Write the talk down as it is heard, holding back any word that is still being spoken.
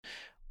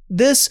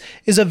This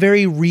is a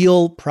very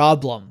real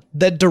problem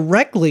that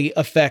directly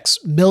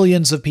affects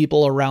millions of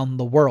people around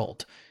the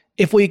world.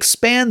 If we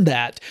expand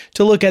that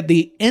to look at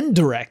the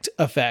indirect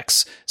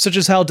effects, such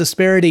as how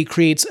disparity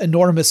creates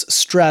enormous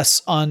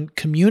stress on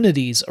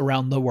communities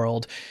around the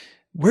world,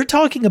 we're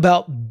talking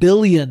about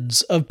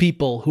billions of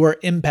people who are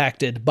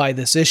impacted by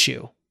this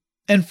issue.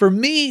 And for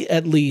me,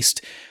 at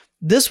least,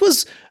 this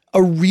was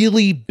a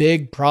really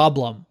big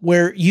problem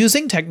where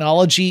using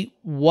technology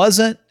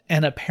wasn't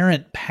an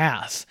apparent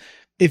path.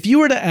 If you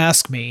were to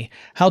ask me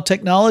how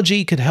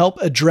technology could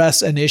help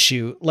address an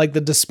issue like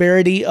the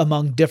disparity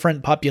among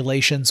different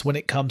populations when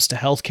it comes to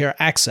healthcare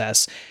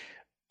access,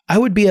 I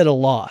would be at a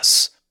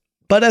loss.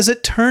 But as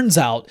it turns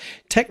out,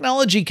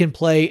 technology can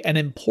play an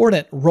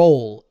important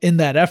role in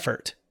that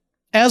effort.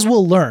 As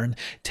we'll learn,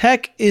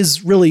 tech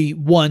is really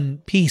one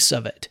piece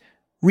of it.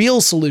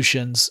 Real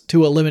solutions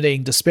to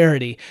eliminating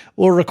disparity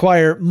will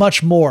require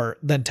much more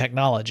than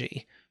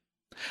technology.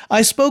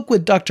 I spoke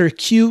with Dr.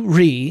 Q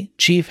Rhee,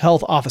 Chief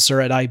Health Officer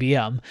at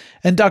IBM,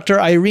 and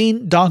Dr.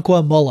 Irene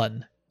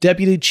Donqua-Mullen,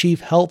 Deputy Chief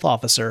Health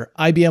Officer,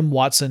 IBM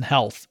Watson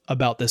Health,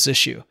 about this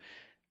issue.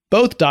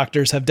 Both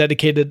doctors have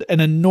dedicated an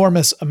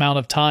enormous amount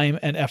of time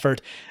and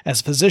effort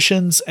as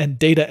physicians and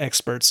data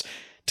experts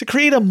to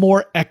create a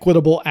more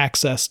equitable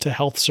access to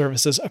health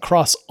services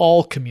across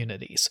all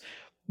communities.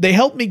 They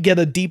help me get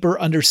a deeper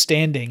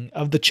understanding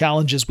of the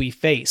challenges we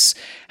face,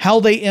 how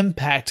they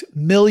impact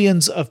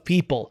millions of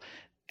people,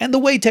 and the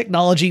way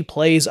technology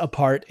plays a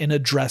part in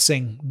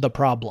addressing the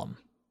problem.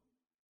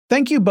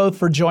 Thank you both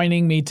for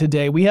joining me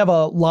today. We have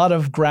a lot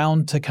of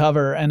ground to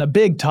cover and a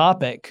big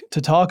topic to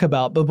talk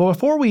about. But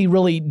before we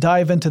really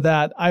dive into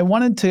that, I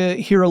wanted to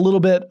hear a little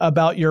bit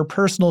about your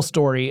personal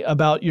story,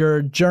 about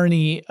your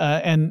journey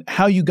and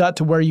how you got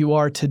to where you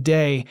are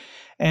today,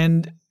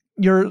 and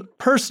your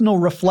personal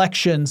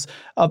reflections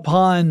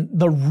upon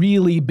the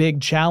really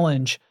big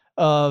challenge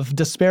of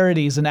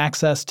disparities in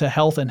access to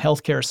health and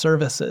healthcare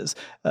services.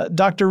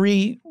 Dr.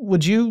 Rhee,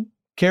 would you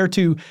care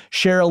to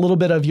share a little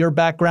bit of your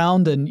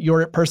background and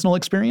your personal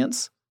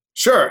experience?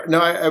 Sure. No,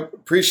 I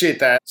appreciate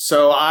that.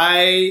 So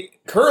I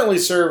currently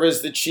serve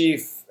as the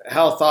Chief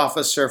Health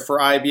Officer for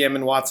IBM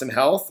and Watson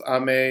Health.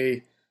 I'm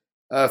a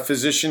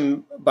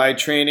physician by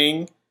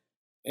training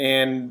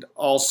and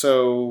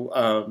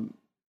also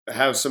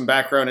have some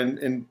background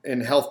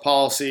in health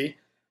policy.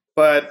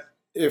 But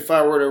if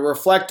I were to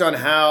reflect on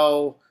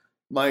how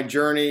my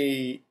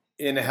journey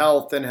in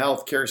health and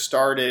healthcare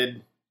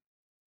started,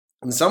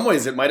 in some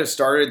ways it might have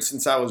started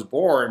since I was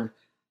born.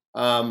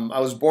 I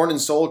was born in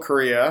Seoul,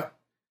 Korea.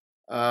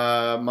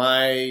 I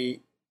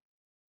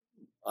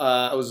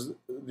was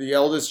the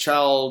eldest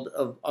child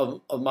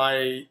of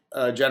my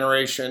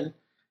generation,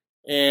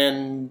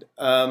 and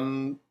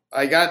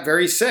I got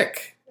very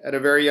sick at a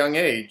very young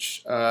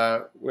age.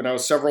 When I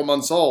was several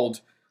months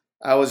old,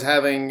 I was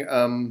having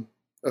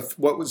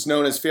what was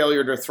known as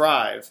failure to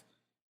thrive,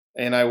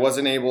 and I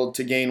wasn't able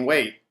to gain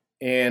weight.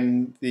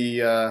 And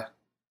the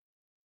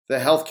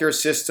healthcare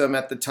system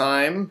at the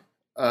time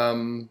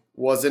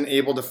wasn't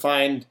able to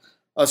find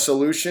a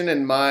solution,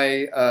 and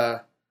my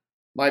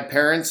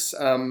parents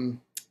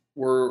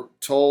were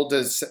told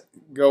to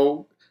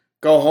go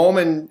home,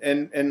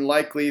 and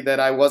likely that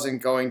I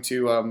wasn't going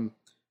to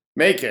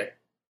make it.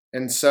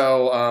 And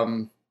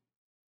so,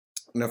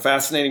 in a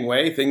fascinating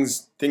way,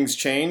 things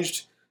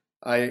changed.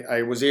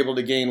 I was able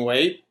to gain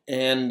weight,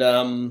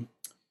 and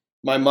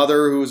my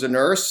mother, who was a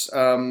nurse,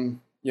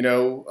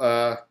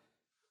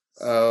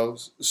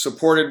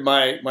 supported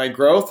my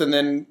growth, and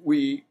then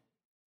we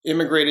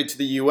immigrated to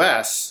the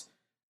U.S.,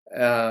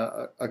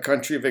 a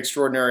country of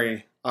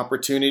extraordinary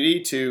opportunity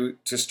to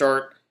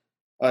start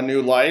a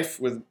new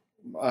life with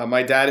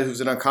my dad,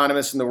 who's an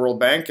economist in the World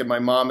Bank, and my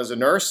mom is a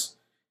nurse,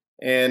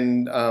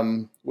 and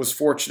was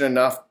fortunate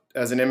enough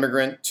as an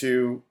immigrant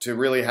to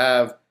really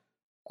have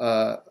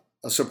a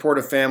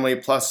supportive family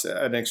plus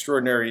an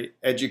extraordinary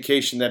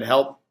education that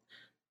helped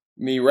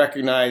me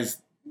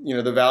recognize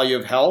the value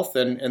of health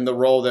and the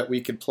role that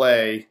we could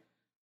play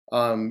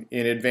in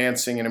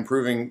advancing and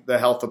improving the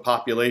health of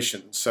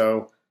populations.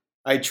 So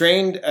I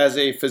trained as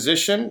a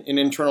physician in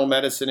internal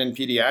medicine and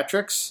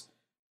pediatrics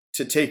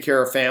to take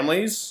care of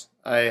families.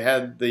 I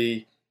had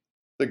the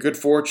good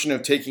fortune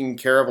of taking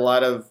care of a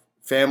lot of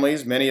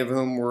families, many of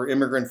whom were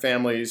immigrant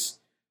families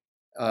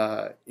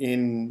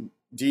in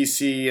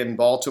D.C. and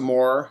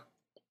Baltimore,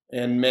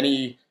 and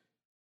many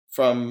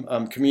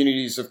from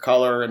communities of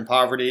color and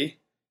poverty.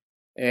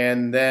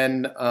 And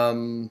then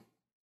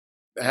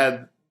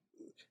had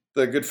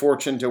the good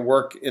fortune to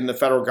work in the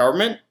federal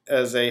government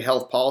as a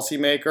health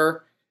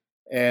policymaker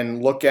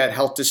and look at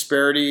health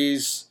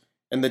disparities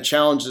and the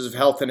challenges of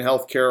health and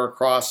healthcare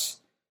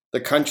across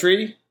the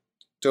country,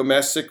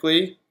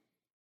 domestically,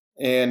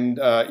 and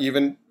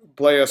even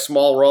play a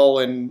small role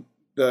in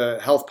the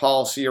health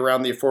policy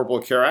around the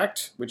Affordable Care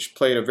Act, which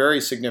played a very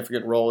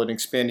significant role in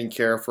expanding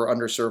care for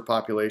underserved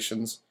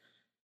populations.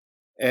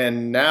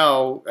 And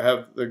now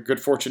have the good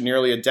fortune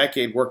nearly a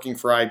decade working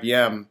for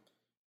IBM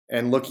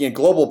and looking at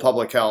global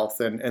public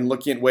health and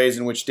looking at ways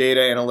in which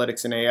data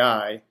analytics and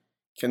AI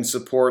can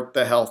support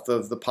the health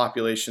of the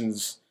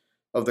populations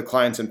of the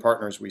clients and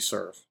partners we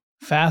serve.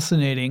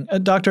 Fascinating.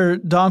 Dr.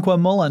 Donkwa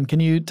Mullen, can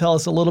you tell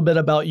us a little bit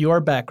about your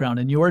background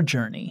and your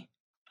journey?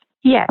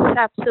 Yes,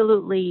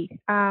 absolutely.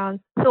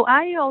 So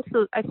I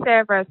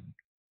serve as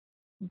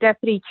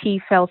Deputy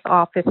Chief Health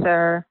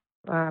Officer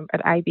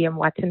at IBM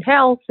Watson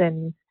Health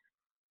and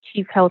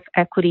Chief Health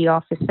Equity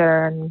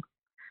Officer, and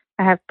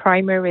I have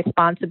primary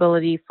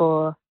responsibility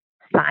for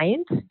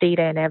science,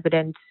 data and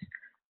evidence,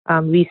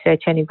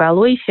 research and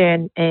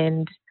evaluation.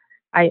 And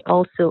I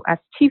also, as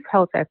Chief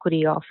Health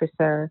Equity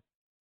Officer,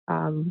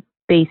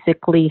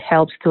 basically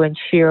helps to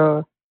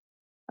ensure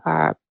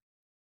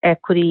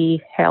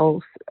equity,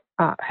 health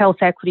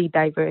equity,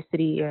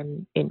 diversity,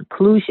 and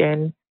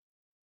inclusion,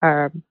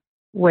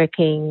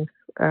 working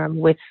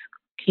with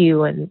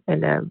Q and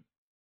a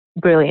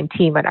brilliant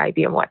team at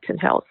IBM Watson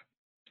Health.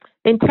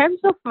 In terms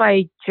of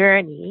my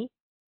journey,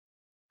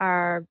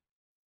 I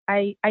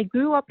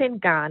grew up in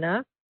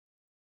Ghana.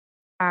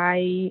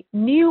 I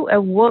knew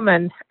a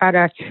woman at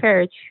our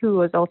church who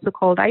was also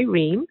called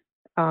Irene.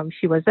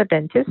 She was a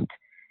dentist.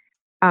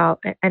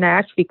 And I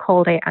actually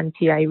called her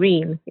Auntie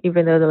Irene,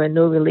 even though there were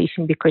no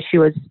relation, because she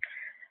was,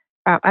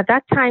 at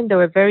that time, there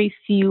were very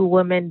few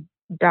women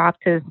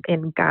doctors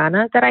in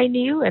Ghana that I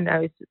knew, and I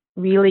was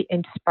really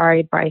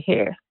inspired by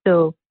her.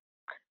 So,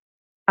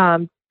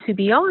 to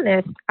be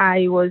honest,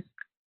 I was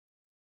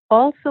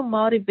also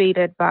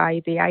motivated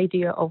by the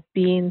idea of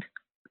being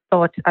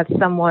thought as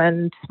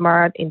someone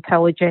smart,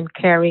 intelligent,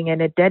 caring,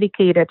 and a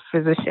dedicated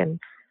physician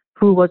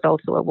who was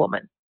also a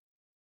woman.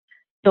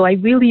 So I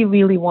really,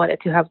 really wanted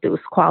to have those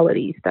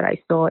qualities that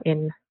I saw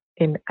in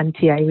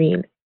Auntie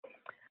Irene.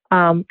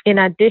 In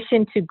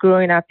addition to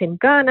growing up in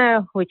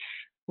Ghana, which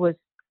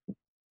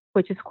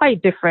is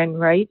quite different,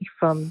 right,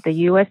 from the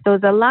U.S., there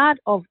was a lot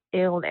of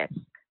illness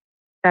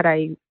that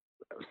I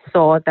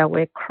saw that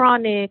were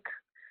chronic,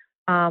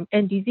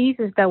 and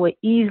diseases that were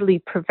easily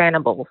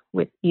preventable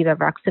with either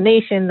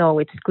vaccination or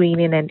with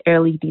screening and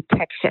early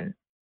detection.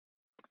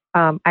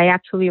 I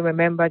actually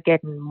remember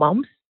getting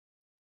mumps.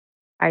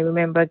 I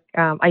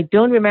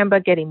don't remember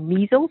getting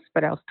measles,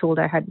 but I was told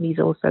I had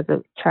measles as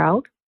a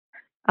child.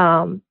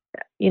 Our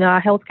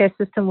healthcare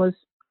system was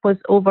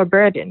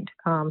overburdened.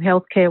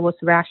 Healthcare was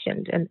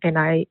rationed, and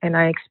I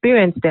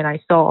experienced and I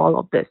saw all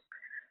of this.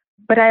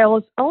 But I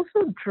was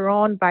also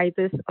drawn by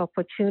this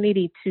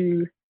opportunity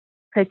to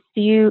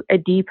pursue a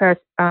deeper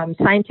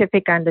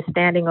scientific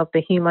understanding of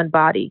the human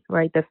body,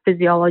 right? The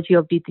physiology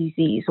of the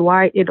disease,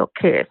 why it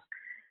occurs.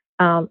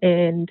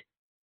 And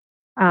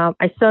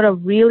I sort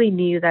of really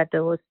knew that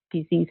there was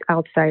disease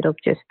outside of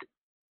just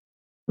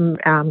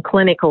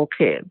clinical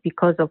care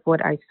because of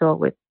what I saw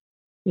with,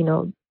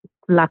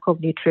 lack of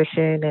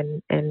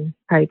nutrition and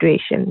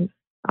hydration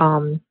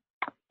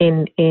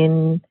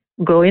in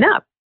growing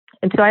up.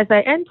 And so as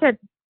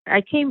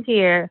I came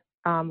here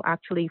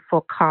actually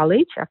for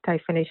college after I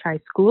finished high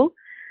school.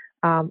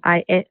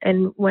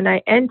 And when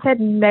I entered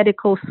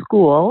medical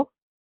school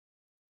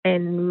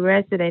and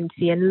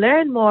residency and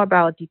learned more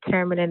about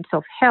determinants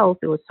of health,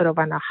 it was sort of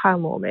an aha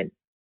moment.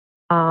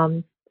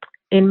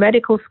 In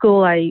medical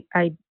school, I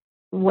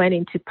went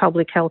into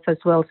public health as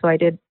well. So I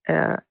did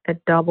a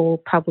double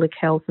public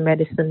health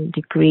medicine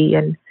degree,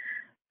 and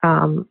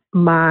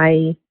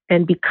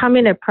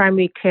becoming a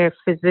primary care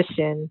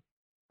physician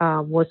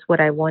was what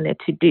I wanted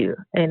to do.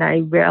 And I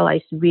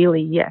realized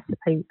really, yes,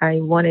 I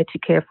wanted to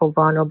care for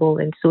vulnerable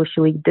and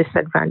socially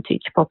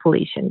disadvantaged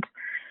populations.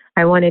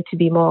 I wanted to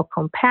be more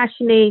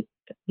compassionate,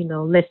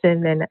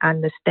 listen and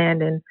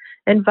understand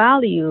and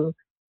value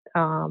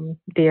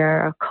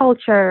their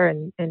culture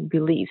and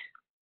beliefs.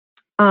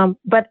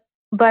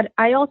 But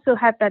I also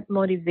had that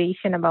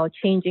motivation about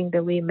changing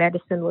the way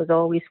medicine was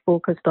always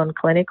focused on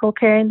clinical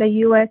care in the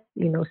U.S.,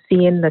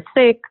 seeing the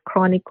sick,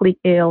 chronically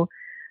ill,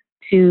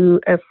 to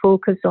a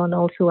focus on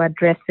also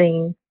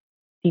addressing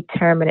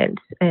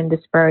determinants and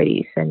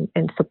disparities and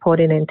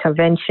supporting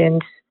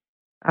interventions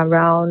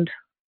around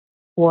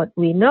what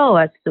we know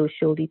as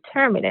social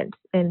determinants.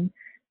 And,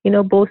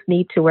 both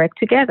need to work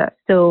together.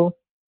 So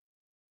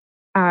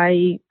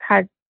I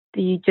had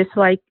just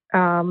like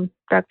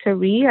Dr.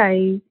 Ree,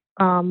 I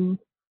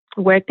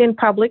worked in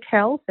public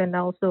health and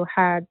also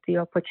had the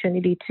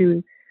opportunity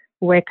to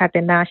work at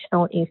the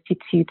National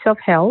Institutes of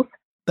Health.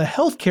 The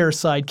healthcare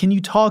side, can you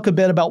talk a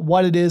bit about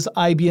what it is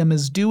IBM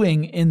is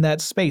doing in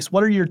that space?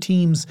 What are your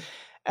teams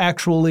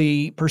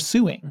actually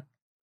pursuing?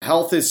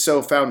 Health is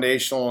so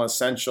foundational and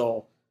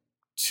essential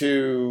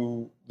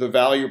to the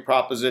value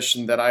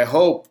proposition that I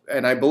hope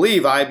and I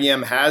believe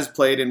IBM has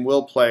played and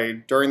will play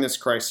during this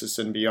crisis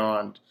and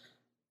beyond.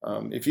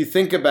 If you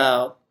think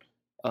about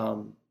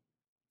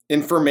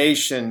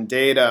information,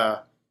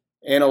 data,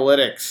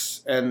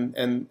 analytics,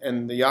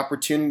 and the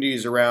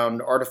opportunities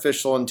around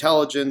artificial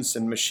intelligence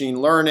and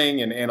machine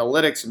learning and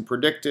analytics and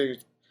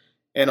predictive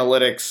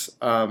analytics,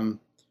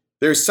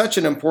 there's such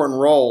an important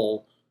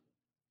role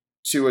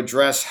to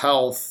address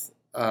health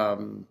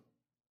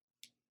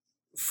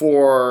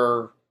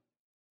for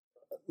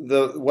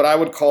what I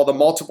would call the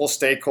multiple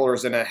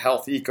stakeholders in a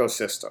health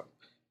ecosystem.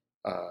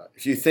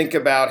 If you think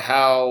about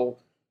how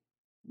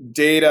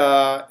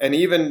data and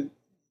even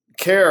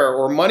care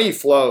or money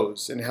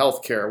flows in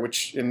healthcare,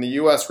 which in the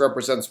U.S.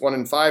 represents $1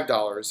 in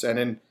 $5,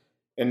 and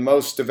in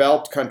most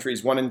developed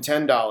countries, $1 in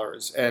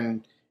 $10,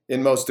 and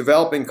in most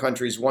developing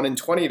countries, $1 in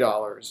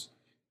 $20.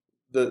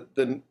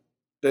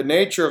 The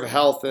nature of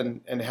health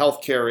and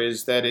healthcare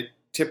is that it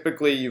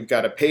typically you've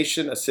got a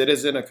patient, a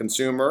citizen, a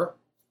consumer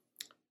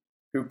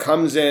who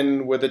comes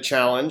in with a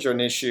challenge or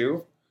an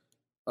issue.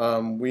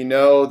 We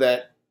know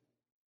that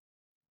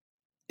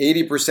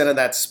 80% of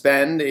that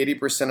spend,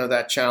 80% of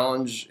that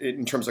challenge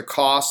in terms of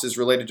cost is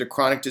related to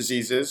chronic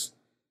diseases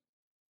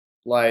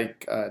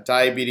like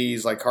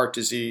diabetes, like heart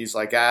disease,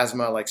 like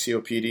asthma, like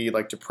COPD,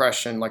 like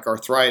depression, like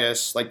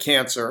arthritis, like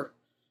cancer.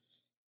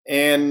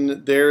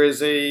 And there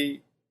is a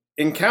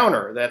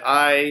encounter that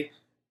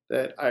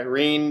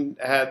Irene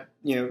had,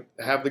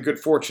 have the good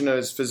fortune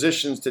as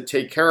physicians to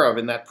take care of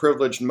in that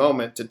privileged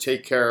moment, to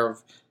take care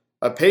of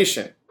a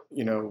patient,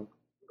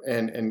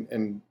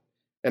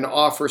 and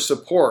offer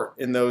support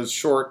in those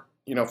short,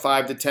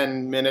 5 to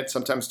 10 minutes,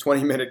 sometimes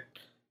 20-minute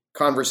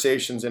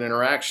conversations and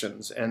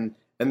interactions. And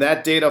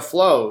that data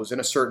flows in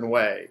a certain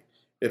way.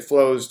 It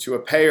flows to a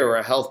payer,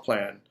 a health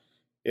plan.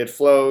 It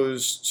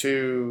flows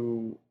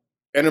to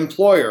an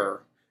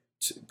employer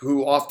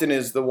who often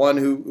is the one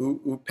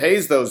who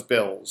pays those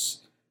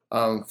bills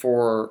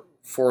for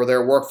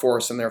their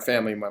workforce and their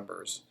family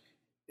members.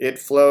 It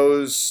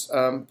flows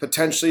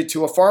potentially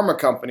to a pharma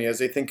company as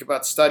they think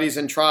about studies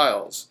and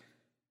trials.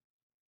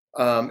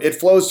 It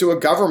flows to a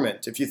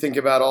government if you think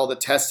about all the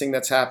testing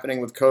that's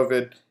happening with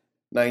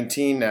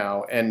COVID-19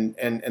 now and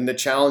the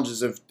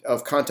challenges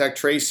of contact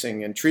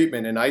tracing and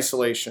treatment and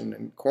isolation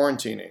and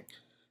quarantining.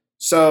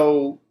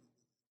 So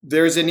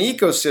there's an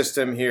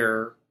ecosystem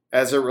here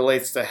as it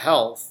relates to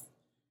health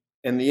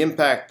and the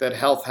impact that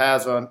health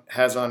has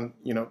on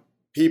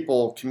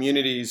people,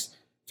 communities,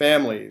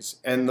 families,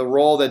 and the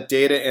role that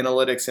data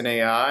analytics and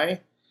AI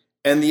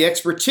and the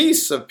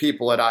expertise of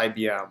people at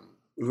IBM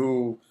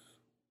who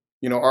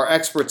are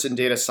experts in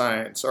data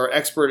science, are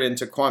expert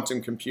into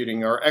quantum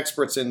computing, are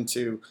experts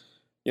into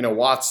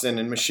Watson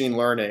and machine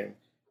learning,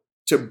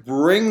 to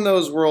bring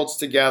those worlds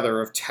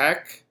together of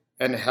tech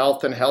and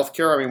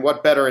healthcare. I mean,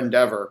 what better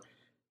endeavor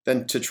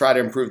than to try to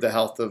improve the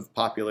health of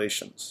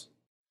populations?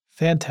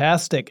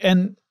 Fantastic.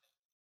 And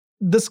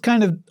this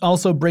kind of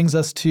also brings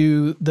us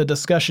to the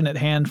discussion at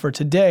hand for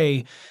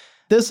today.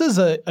 This is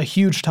a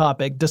huge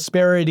topic,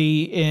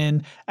 disparity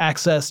in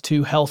access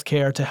to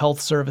healthcare, to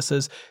health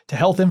services, to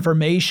health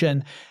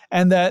information,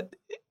 and that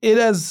it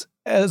as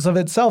of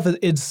itself,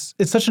 it's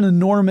such an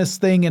enormous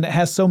thing and it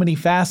has so many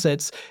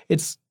facets.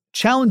 It's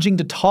challenging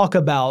to talk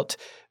about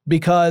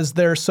because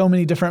there are so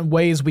many different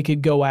ways we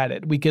could go at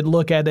it. We could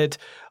look at it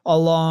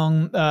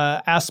along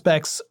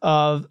aspects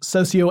of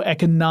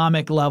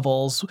socioeconomic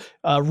levels,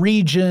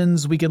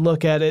 regions. We could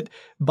look at it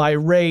by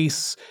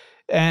race.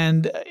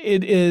 And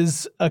it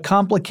is a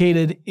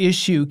complicated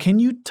issue. Can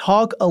you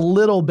talk a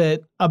little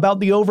bit about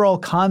the overall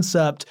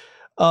concept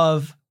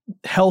of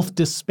health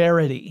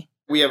disparity?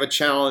 We have a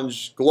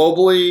challenge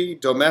globally,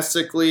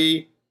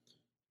 domestically,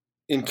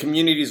 in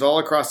communities all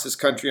across this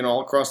country and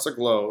all across the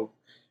globe,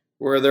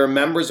 where there are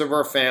members of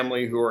our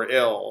family who are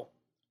ill,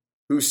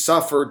 who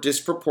suffer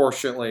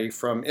disproportionately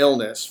from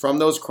illness, from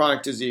those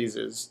chronic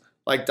diseases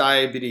like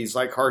diabetes,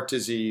 like heart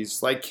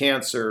disease, like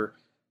cancer,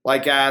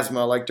 like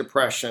asthma, like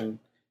depression.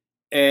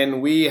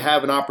 And we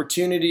have an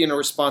opportunity and a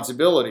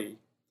responsibility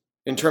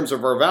in terms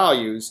of our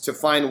values to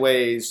find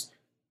ways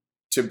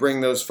to bring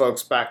those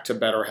folks back to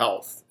better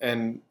health.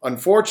 And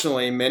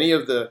unfortunately, many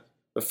of the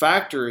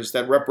factors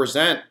that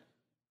represent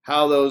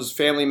how those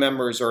family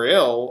members are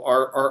ill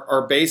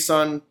are based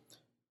on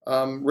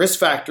risk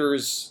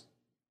factors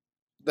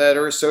that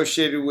are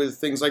associated with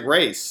things like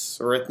race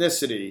or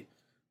ethnicity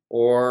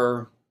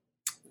or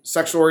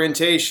sexual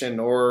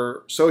orientation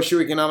or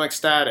socioeconomic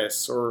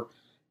status or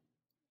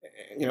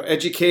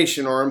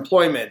education or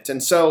employment.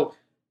 And so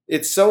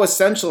it's so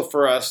essential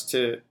for us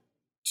to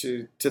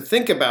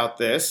think about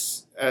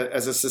this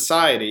as a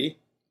society,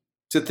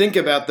 to think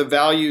about the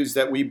values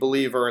that we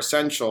believe are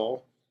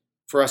essential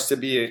for us to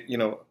be,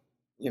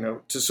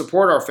 to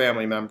support our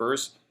family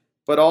members,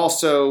 but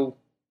also,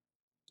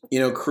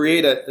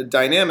 create a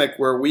dynamic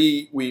where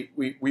we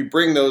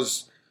bring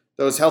those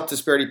health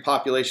disparity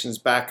populations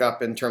back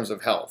up in terms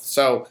of health.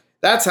 So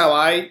that's how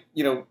I,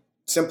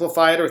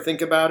 simplify it or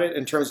think about it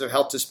in terms of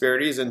health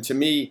disparities. And to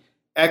me,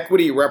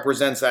 equity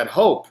represents that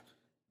hope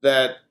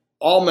that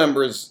all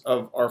members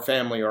of our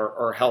family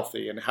are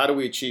healthy. And how do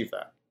we achieve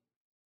that?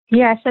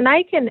 Yes, and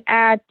I can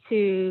add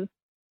to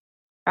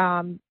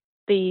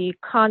the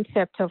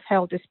concept of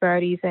health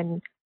disparities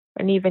and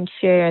even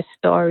share a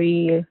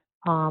story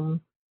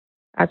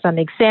as an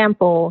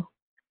example.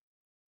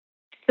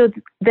 So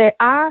there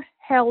are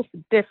health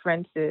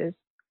differences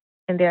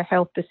and there are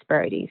health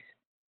disparities.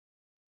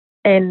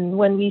 And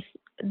when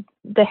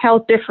the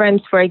health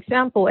difference, for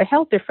example, a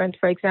health difference,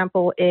 for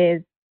example,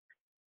 is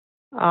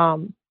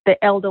the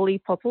elderly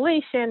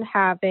population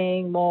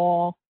having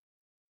more,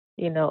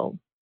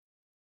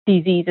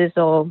 diseases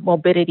or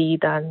morbidity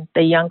than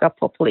the younger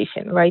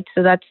population, right?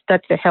 So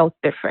that's a health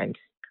difference.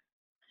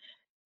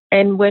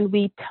 And when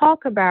we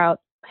talk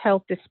about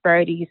health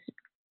disparities,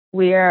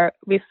 we are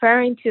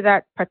referring to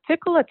that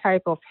particular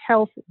type of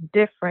health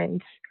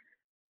difference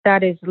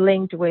that is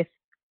linked with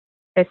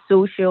a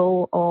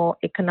social or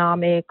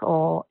economic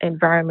or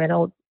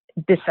environmental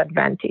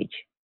disadvantage.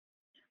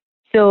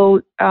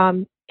 So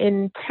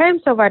in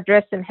terms of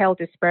addressing health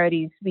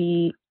disparities,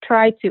 we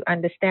try to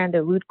understand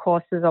the root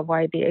causes of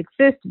why they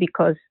exist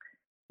because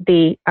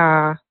they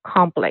are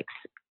complex.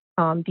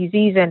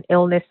 Disease and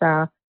illness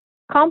are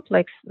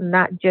complex,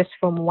 not just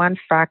from one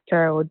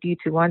factor or due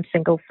to one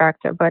single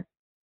factor, but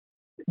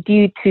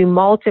due to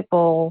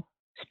multiple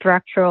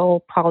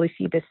structural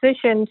policy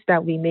decisions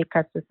that we make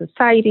as a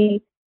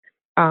society.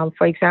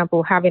 For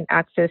example, having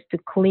access to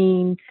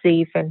clean,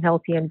 safe, and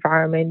healthy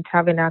environment,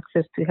 having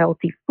access to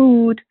healthy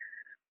food,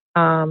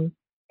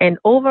 and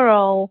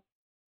overall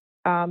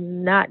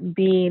not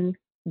being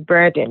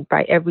burdened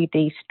by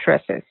everyday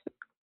stresses.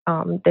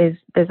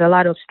 There's a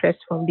lot of stress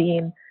from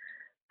being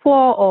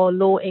poor or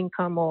low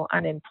income or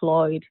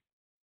unemployed.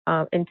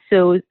 And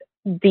so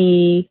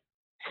the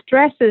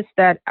stresses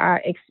that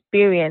are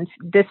experienced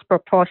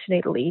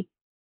disproportionately,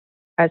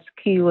 as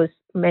Q was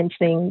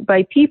mentioning,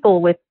 by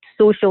people with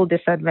social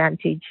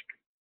disadvantage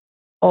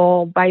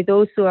or by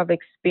those who have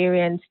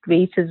experienced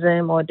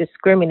racism or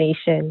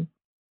discrimination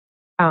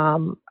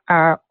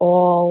are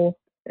all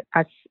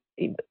as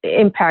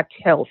impact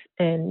health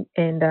and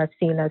are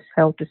seen as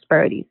health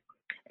disparities.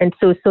 And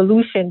so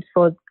solutions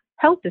for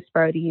health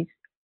disparities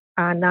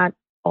are not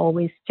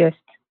always just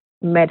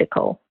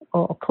medical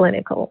or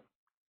clinical.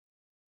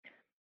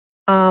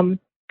 And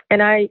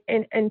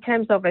in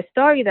terms of a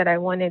story that I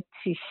wanted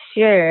to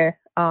share,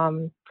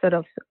 sort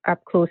of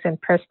up close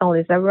and personal,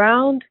 is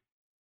around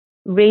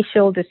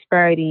racial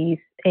disparities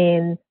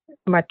in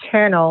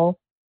maternal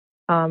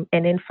and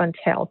infant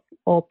health,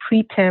 or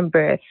preterm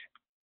birth,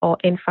 or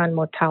infant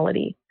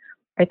mortality.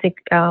 I think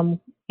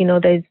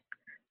there's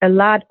a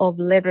lot of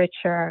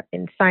literature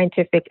and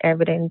scientific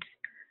evidence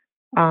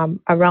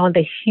around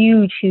the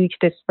huge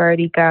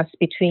disparity gaps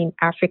between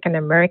African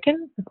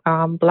American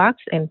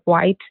Blacks and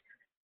white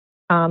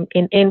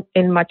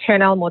in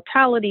maternal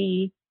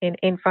mortality, in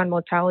infant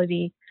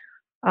mortality,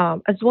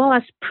 as well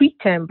as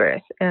preterm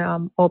birth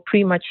or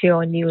premature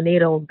or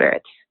neonatal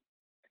births.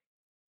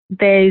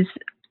 There's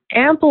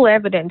ample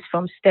evidence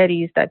from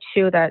studies that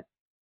show that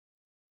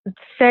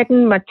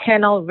certain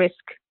maternal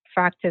risk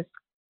factors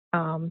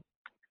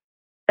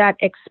that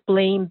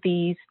explain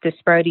these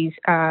disparities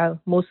are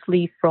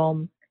mostly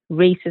from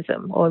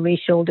racism or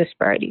racial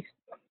disparities.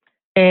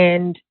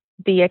 And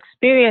the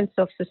experience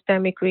of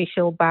systemic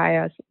racial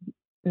bias,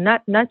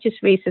 not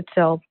just race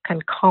itself,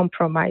 can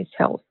compromise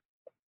health.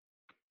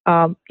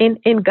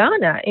 In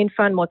Ghana,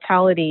 infant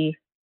mortality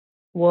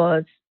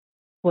was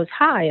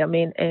high. I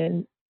mean,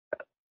 and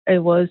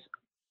it was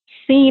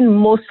seen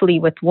mostly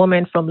with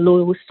women from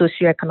low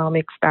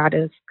socioeconomic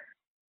status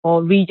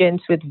or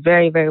regions with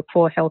very, very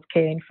poor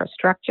healthcare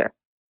infrastructure.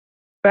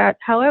 But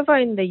however,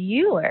 in the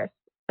U.S.,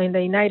 in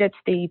the United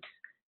States,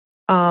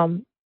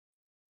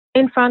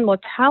 infant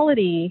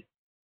mortality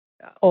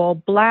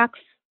or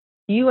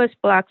U.S.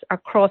 Blacks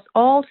across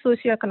all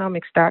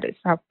socioeconomic status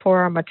have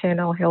poorer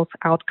maternal health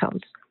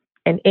outcomes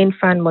and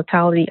infant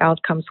mortality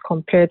outcomes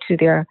compared to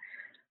their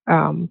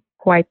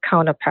white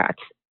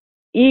counterparts,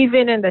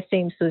 even in the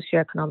same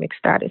socioeconomic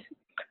status.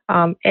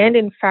 And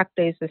in fact,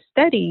 there's a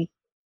study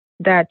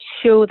that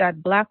show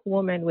that Black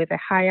women with a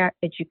higher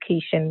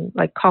education,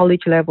 like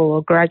college level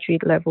or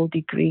graduate level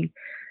degree,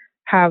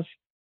 have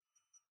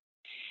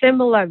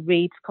similar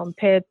rates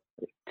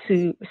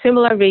to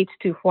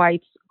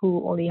whites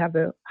who only have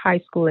a high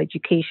school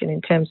education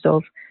in terms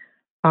of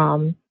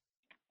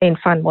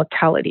infant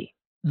mortality.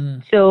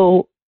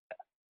 So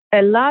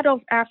a lot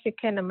of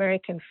African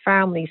American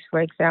families,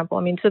 for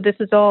example, so this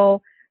is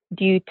all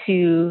due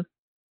to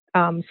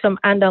some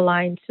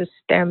underlying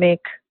systemic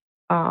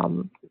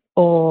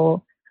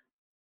or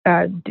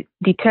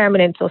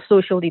determinants or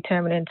social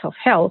determinants of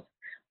health.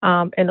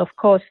 And of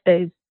course,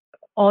 there's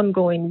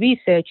ongoing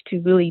research to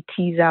really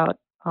tease out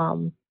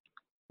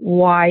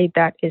why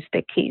that is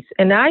the case.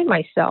 And I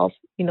myself,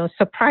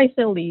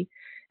 surprisingly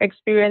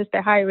experienced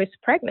a high-risk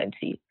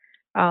pregnancy.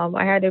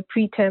 I had a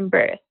preterm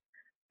birth.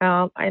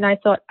 And I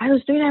thought I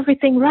was doing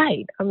everything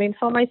right.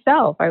 For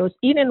myself, I was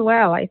eating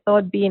well. I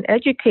thought being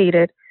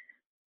educated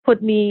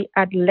put me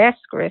at less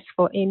risk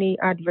for any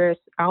adverse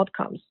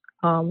outcomes.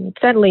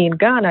 Certainly in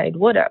Ghana, it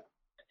would have.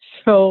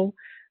 So,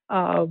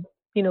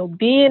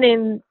 being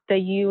in the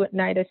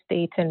United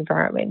States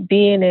environment,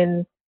 being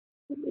in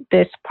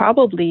this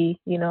probably,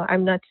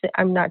 I'm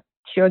not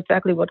sure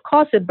exactly what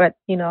caused it, but,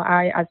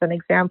 I, as an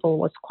example,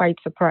 was quite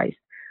surprised.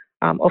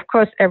 Of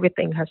course,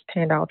 everything has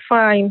turned out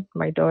fine.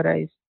 My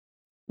daughter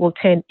will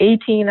turn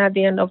 18 at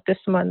the end of this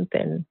month,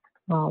 and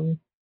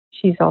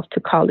she's off to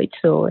college.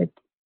 So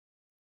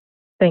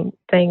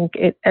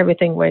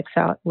everything worked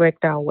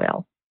out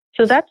well.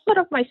 So that's sort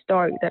of my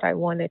story that I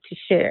wanted to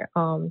share.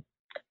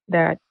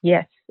 That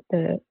yes,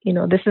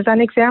 This is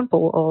an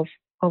example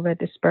of a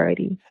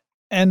disparity.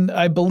 And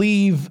I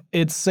believe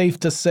it's safe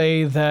to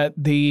say that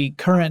the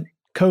current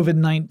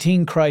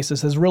COVID-19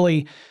 crisis has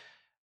really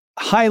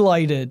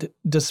highlighted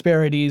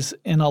disparities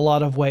in a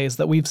lot of ways,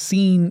 that we've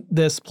seen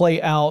this play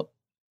out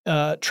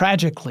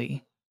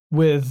tragically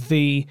with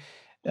the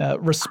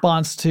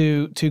response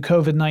to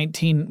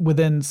COVID-19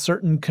 within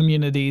certain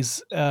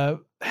communities.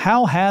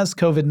 How has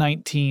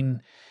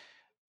COVID-19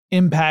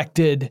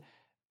 impacted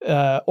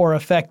or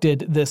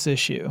affected this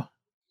issue?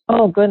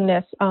 Oh,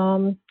 goodness.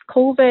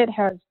 COVID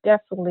has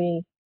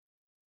definitely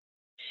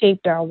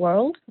shaped our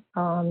world.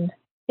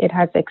 It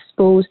has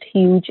exposed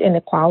huge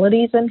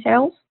inequalities in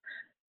health,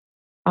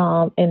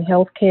 in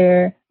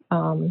healthcare,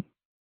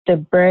 the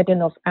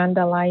burden of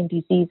underlying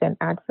disease and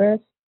adverse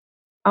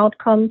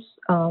outcomes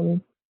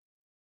from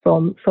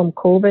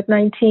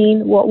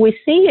COVID-19. What we're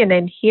seeing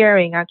and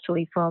hearing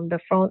actually from the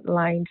front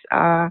lines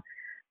are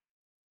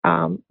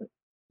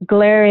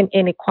glaring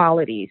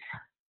inequalities,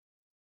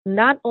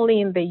 not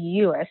only in the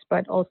US,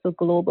 but also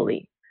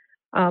globally.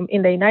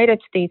 In the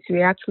United States,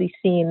 we're actually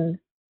seeing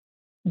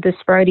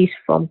disparities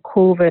from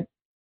COVID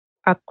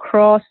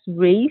across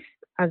race,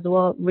 as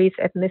well race,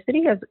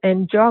 ethnicity,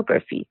 and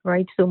geography,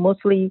 right? So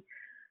mostly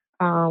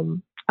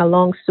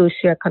along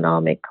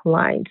socioeconomic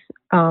lines.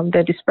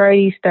 The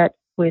disparities that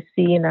we're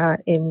seeing are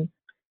in,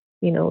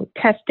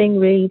 testing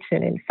rates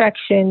and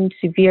infection,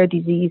 severe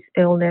disease,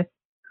 illness,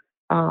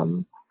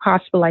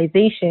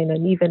 hospitalization,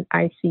 and even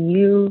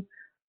ICU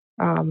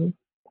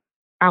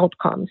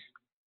outcomes.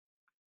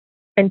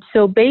 And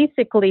so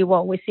basically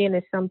what we're seeing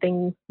is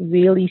something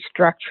really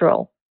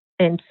structural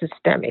and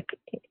systemic,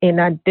 in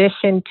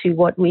addition to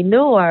what we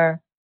know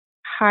are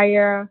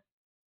higher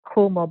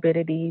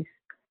comorbidities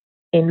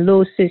in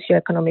low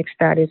socioeconomic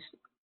status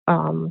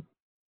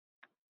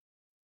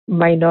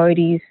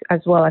minorities, as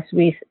well as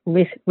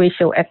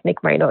racial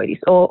ethnic minorities,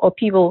 or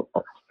people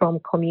from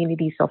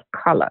communities of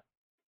color.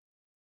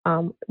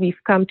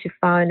 We've come to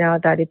find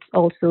out that it's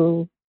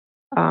also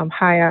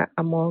higher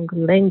among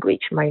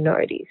language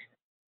minorities.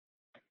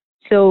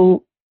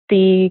 So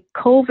the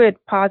COVID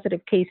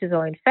positive cases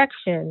or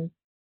infection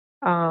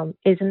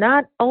is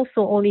not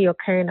also only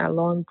occurring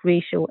along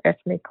racial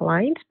ethnic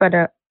lines,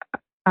 but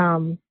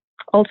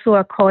also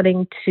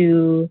according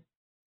to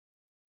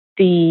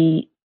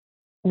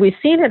we've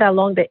seen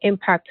the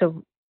impact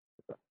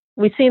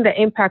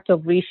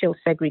of racial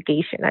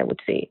segregation, I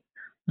would say.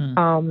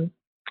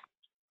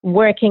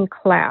 Working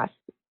class,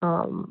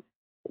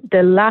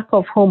 the lack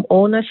of home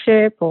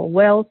ownership or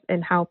wealth,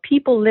 and how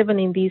people living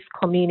in these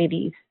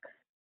communities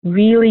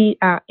really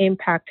are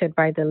impacted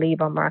by the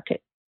labor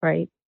market,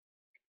 right?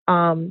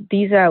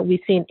 We've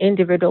seen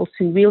individuals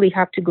who really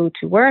have to go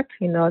to work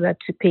in order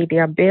to pay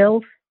their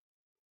bills,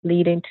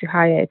 leading to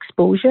higher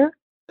exposure.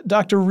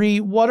 Dr.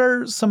 Rhee, what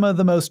are some of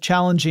the most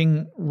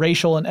challenging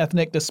racial and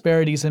ethnic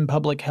disparities in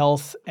public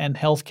health and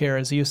healthcare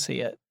as you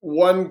see it?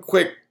 One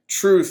quick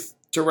truth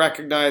to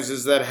recognize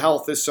is that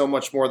health is so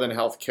much more than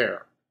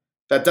healthcare.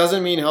 That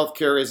doesn't mean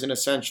healthcare isn't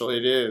essential,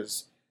 it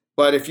is.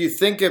 But if you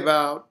think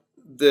about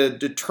the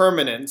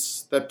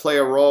determinants that play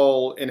a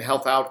role in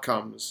health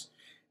outcomes,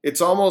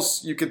 it's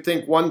almost, you could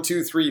think 1,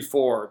 2, 3,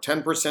 4,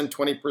 10%,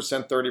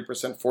 20%,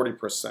 30%,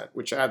 40%,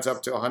 which adds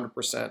up to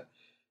 100%.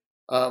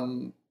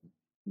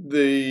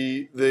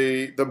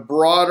 The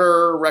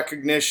broader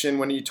recognition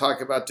when you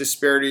talk about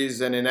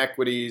disparities and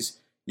inequities,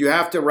 you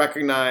have to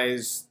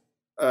recognize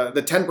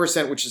the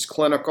 10%, which is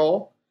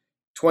clinical,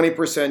 20%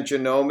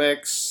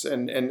 genomics,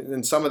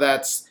 and some of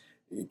that's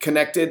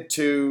connected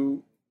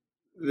to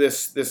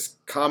this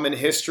common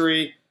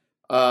history.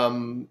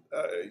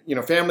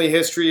 Family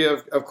history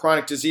of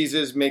chronic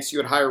diseases makes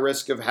you at higher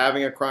risk of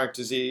having a chronic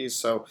disease.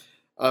 So,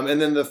 and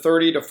then the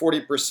 30 and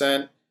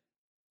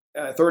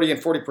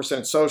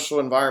 40% social,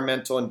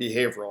 environmental, and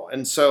behavioral.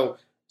 And so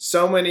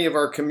many of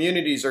our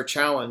communities are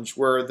challenged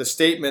where the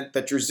statement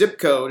that your zip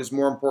code is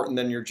more important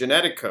than your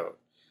genetic code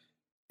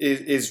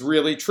is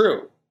really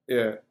true.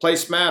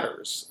 Place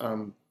matters.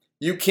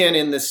 You can,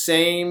 in the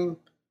same,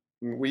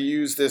 we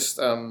use this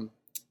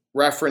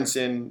reference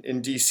in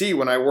DC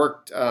when I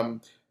worked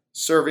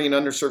serving in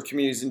underserved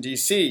communities in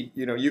DC.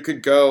 You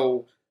could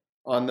go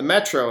on the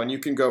metro and you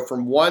can go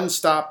from one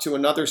stop to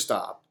another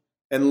stop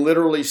and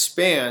literally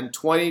span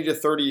 20 to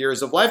 30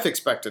 years of life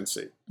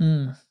expectancy.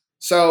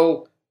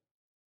 So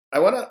I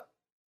want to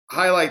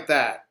highlight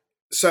that.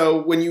 So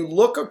when you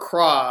look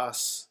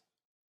across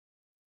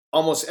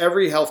almost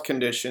every health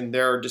condition,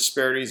 there are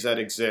disparities that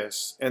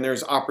exist, and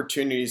there's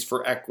opportunities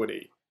for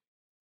equity.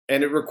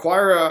 And it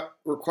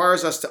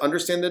requires us to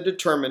understand the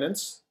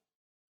determinants.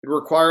 It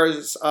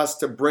requires us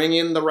to bring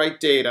in the right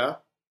data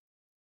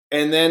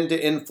and then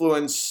to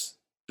influence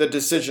the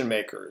decision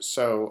makers.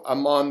 So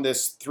I'm on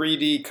this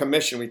 3D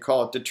commission. We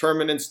call it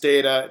Determinants,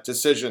 Data,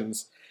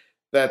 Decisions.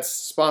 That's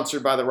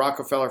sponsored by the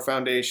Rockefeller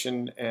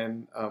Foundation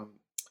and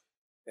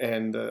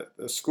the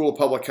School of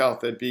Public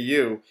Health at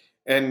BU.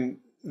 And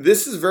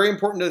this is very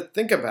important to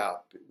think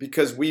about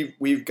because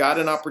we've got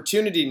an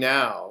opportunity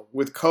now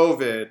with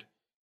COVID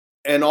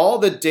and all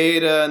the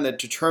data and the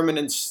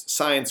determinant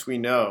science we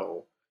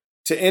know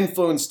to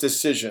influence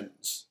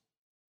decisions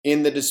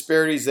in the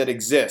disparities that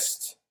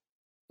exist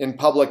in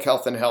public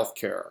health and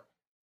healthcare.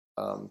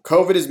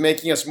 COVID is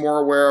making us more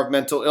aware of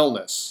mental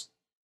illness.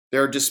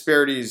 There are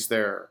disparities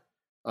there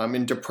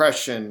in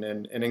depression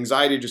and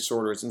anxiety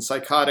disorders and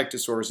psychotic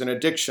disorders and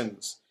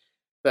addictions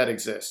that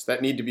exist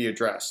that need to be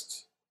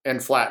addressed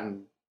and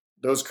flattened.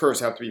 Those curves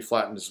have to be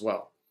flattened as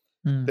well.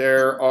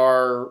 There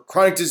are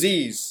chronic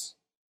disease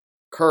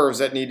curves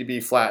that need to be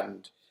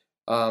flattened.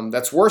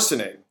 That's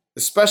worsening,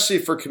 especially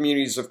for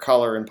communities of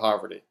color and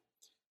poverty.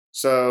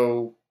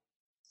 So,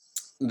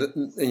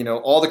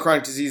 all the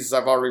chronic diseases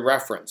I've already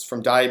referenced,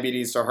 from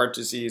diabetes to heart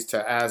disease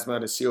to asthma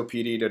to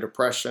COPD to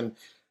depression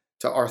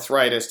to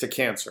arthritis to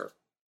cancer.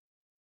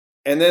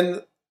 And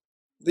then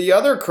the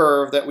other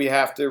curve that we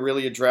have to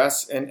really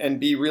address and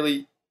be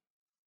really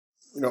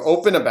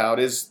open about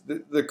is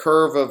the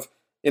curve of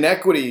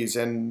inequities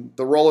and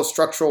the role of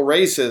structural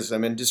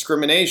racism and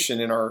discrimination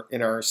in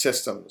our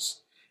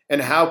systems.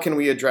 And how can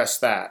we address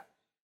that?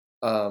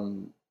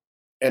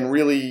 And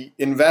really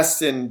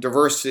invest in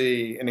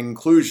diversity and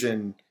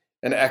inclusion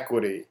and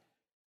equity.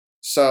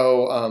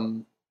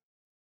 So,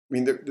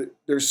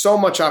 there's so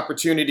much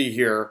opportunity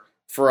here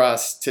for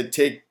us to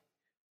take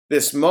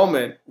this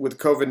moment with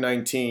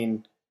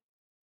COVID-19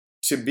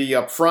 to be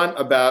upfront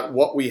about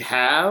what we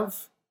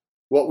have,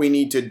 what we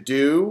need to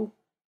do,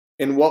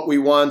 and what we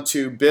want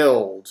to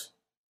build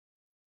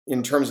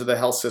in terms of the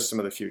health system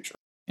of the future.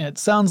 It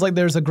sounds like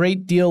there's a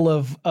great deal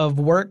of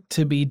work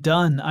to be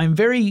done. I'm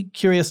very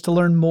curious to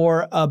learn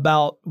more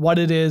about what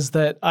it is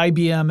that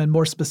IBM, and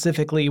more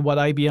specifically what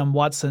IBM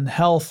Watson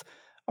Health,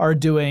 are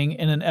doing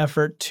in an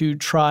effort to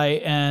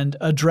try and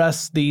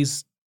address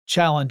these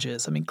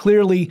challenges.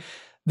 Clearly,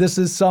 this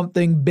is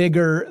something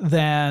bigger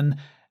than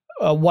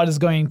what is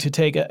going to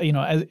take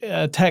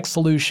a tech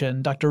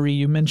solution. Dr. Rhee,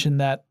 you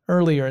mentioned that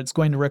earlier. It's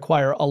going to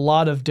require a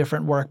lot of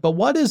different work. But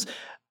what is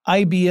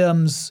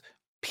IBM's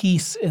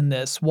piece in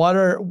this? What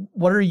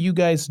are you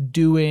guys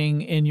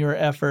doing in your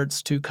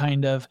efforts to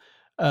kind of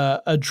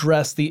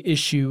address the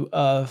issue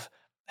of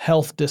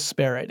health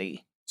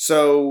disparity?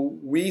 So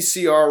we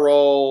see our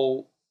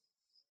role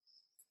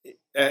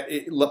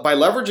by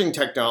leveraging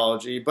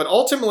technology, but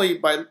ultimately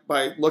by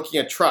looking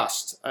at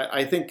trust.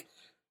 I think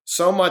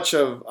so much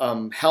of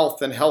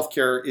health and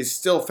healthcare is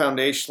still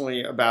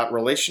foundationally about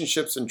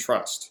relationships and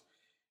trust.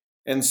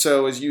 And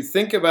so as you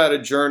think about a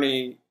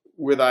journey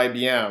with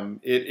IBM,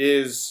 it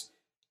is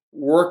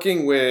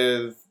working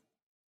with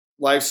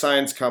life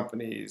science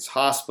companies,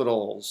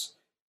 hospitals,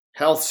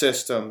 health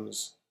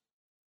systems,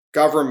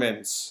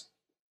 governments,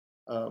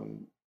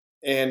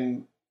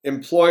 and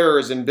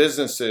employers and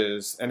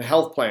businesses and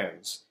health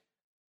plans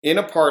in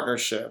a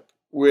partnership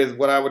with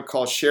what I would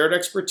call shared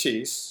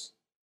expertise.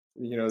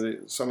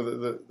 Some of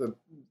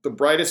the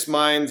brightest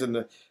minds and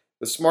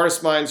the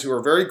smartest minds who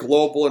are very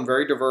global and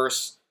very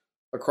diverse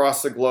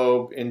across the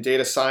globe in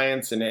data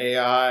science and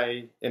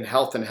AI, in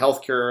health and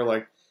healthcare,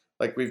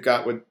 like we've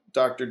got with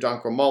Dr.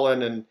 Danko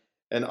Mullen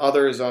and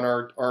others on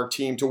our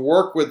team, to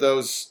work with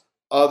those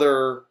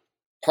other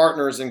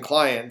partners and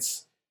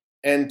clients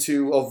and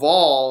to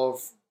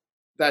evolve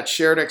that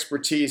shared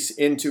expertise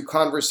into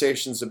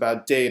conversations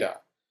about data.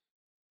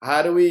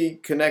 How do we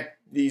connect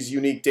these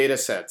unique data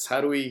sets?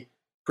 How do we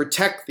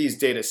protect these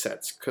data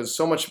sets? Because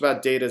so much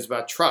about data is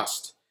about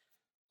trust.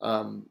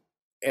 And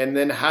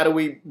then how do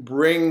we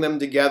bring them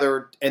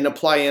together and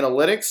apply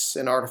analytics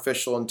and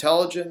artificial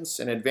intelligence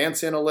and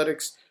advanced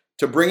analytics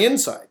to bring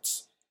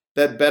insights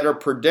that better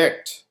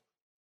predict,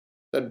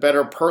 that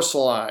better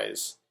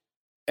personalize,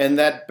 and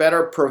that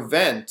better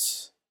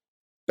prevent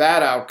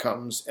bad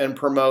outcomes and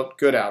promote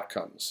good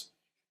outcomes.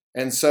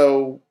 And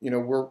so,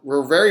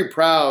 we're very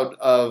proud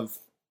of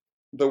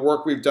the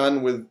work we've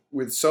done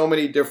with so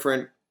many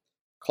different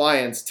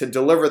clients to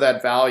deliver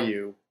that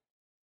value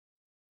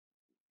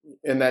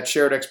and that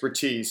shared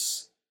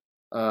expertise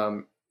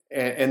and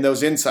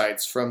those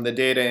insights from the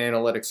data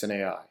analytics and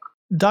AI.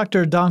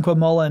 Dr. Danko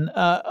Mullen,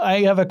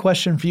 I have a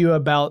question for you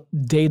about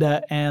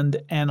data and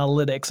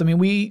analytics.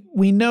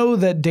 We know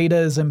that data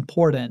is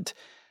important,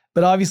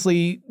 but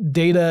obviously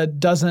data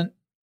doesn't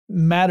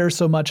matter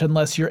so much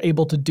unless you're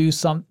able to do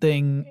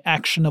something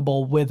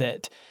actionable with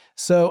it.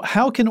 So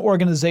how can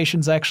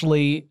organizations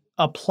actually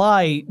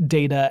apply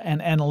data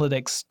and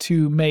analytics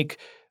to make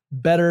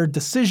better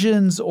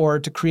decisions or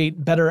to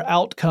create better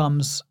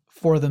outcomes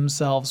for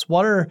themselves?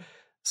 What are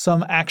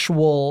some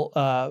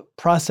actual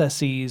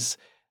processes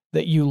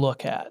that you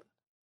look at?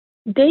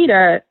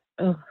 Data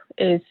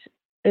is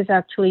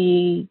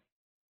actually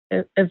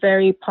a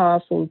very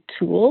powerful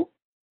tool.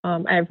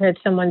 I've heard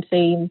someone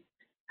say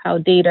how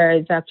data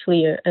is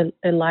actually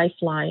a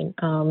lifeline.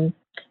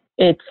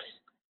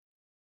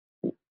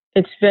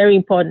 It's very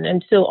important,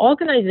 and so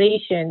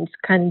organizations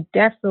can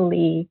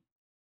definitely,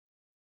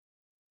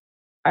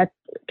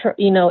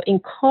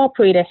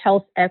 incorporate a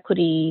health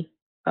equity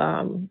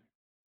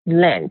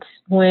lens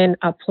when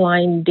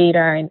applying data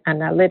and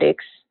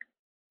analytics,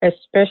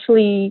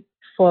 especially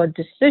for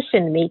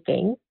decision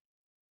making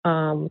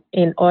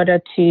in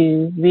order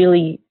to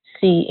really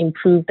see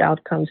improved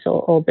outcomes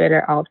or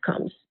better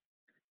outcomes.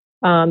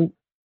 And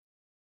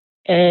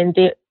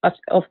they,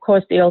 of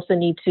course, they also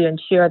need to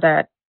ensure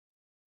that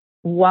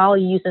while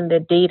using the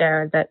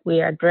data, that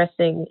we are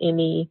addressing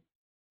any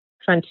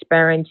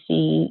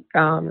transparency,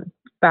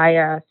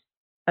 bias,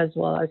 as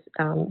well as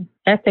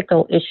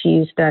ethical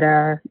issues that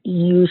are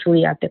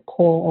usually at the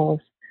core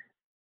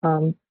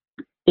of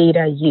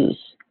data use.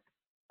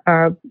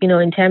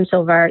 In terms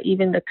of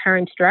even the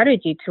current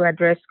strategy to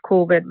address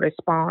COVID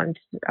response,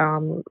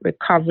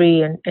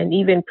 recovery, and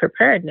even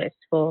preparedness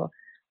for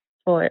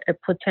a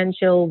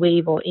potential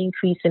wave or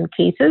increase in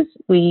cases,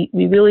 we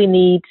really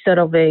need sort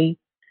of a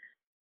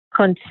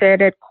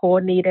concerted,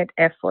 coordinated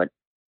effort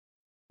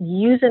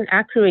using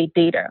accurate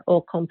data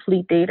or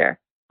complete data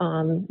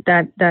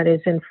that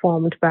is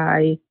informed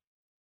by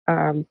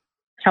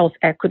health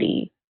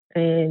equity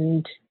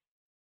and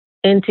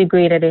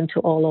integrated into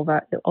all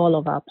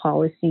of our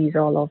policies,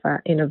 all of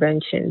our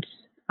interventions,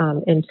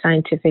 and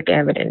scientific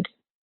evidence.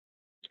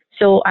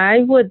 So I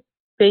would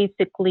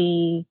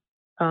basically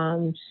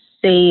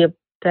say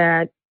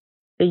that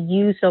the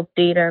use of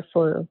data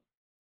for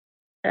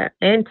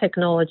and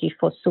technology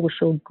for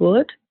social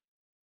good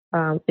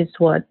is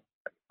what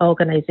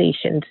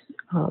organizations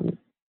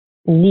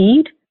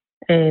need,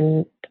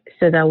 and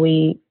so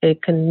that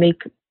it can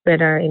make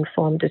better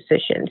informed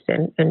decisions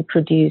and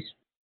produce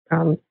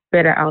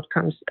better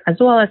outcomes, as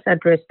well as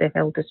address the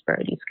health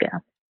disparities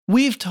gap.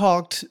 We've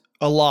talked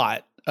a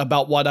lot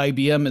about what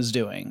IBM is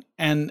doing,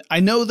 and I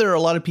know there are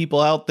a lot of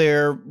people out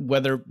there,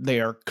 whether they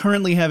are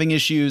currently having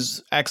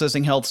issues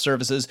accessing health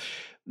services,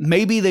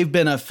 maybe they've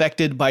been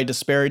affected by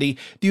disparity.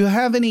 Do you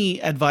have any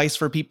advice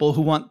for people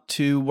who want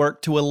to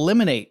work to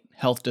eliminate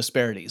health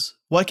disparities?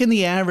 What can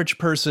the average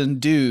person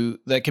do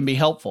that can be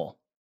helpful?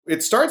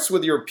 It starts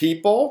with your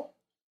people,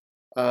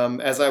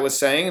 as I was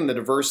saying, and the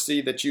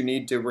diversity that you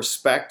need to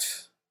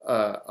respect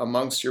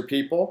amongst your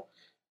people.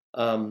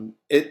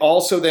 It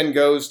also then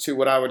goes to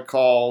what I would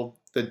call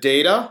the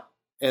data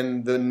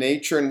and the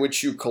nature in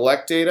which you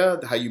collect data,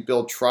 how you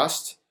build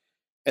trust,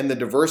 and the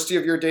diversity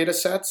of your data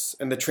sets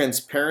and the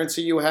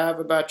transparency you have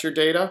about your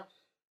data,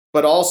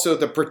 but also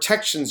the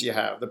protections you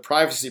have, the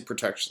privacy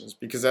protections.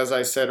 Because as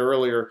I said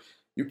earlier,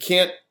 you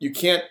can't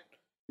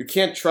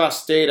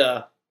trust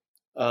data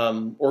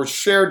or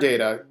share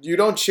data. You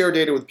don't share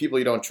data with people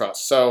you don't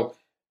trust. So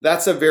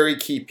that's a very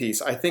key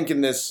piece. I think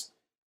in this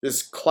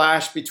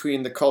clash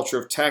between the culture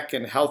of tech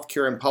and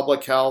healthcare and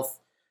public health,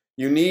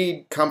 you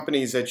need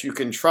companies that you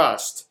can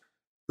trust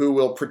who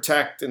will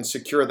protect and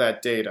secure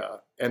that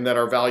data and that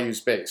are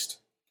values-based.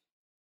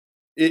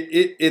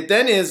 It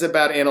then is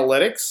about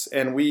analytics,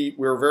 and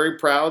we're very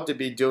proud to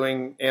be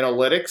doing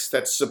analytics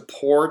that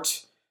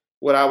support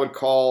what I would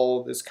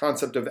call this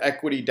concept of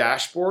equity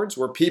dashboards,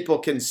 where people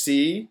can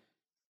see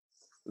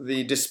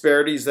the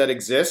disparities that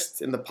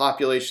exist in the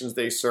populations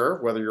they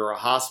serve, whether you're a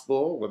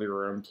hospital, whether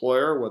you're an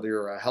employer, whether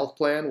you're a health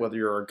plan, whether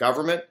you're a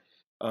government.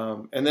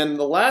 And then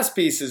the last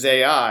piece is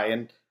AI.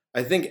 And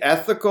I think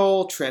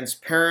ethical,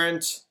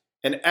 transparent,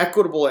 and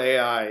equitable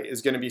AI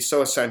is going to be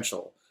so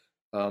essential.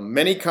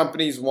 Many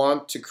companies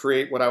want to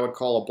create what I would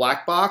call a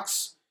black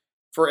box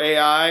for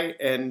AI.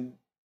 And,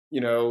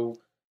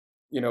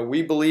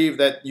 we believe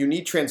that you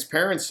need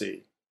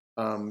transparency.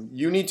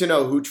 You need to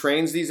know who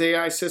trains these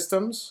AI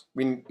systems,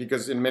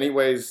 because in many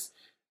ways,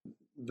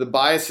 the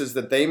biases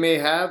that they may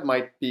have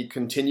might be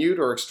continued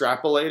or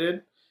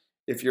extrapolated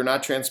if you're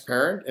not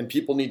transparent, and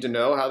people need to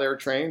know how they're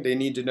trained. They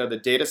need to know the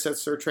data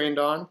sets they're trained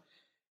on,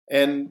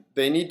 and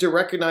they need to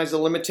recognize the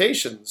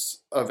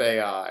limitations of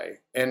AI.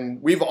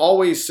 And we've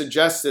always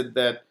suggested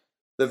that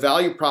the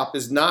value prop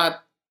is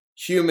not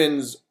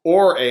humans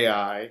or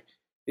AI,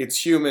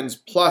 it's humans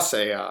plus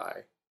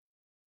AI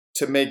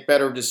to make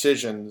better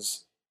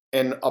decisions.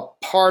 And a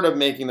part of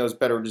making those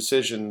better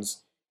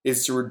decisions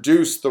is to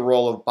reduce the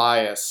role of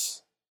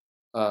bias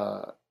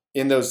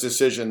in those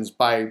decisions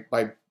by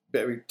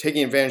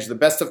taking advantage of the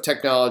best of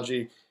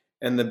technology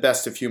and the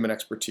best of human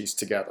expertise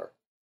together.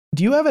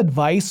 Do you have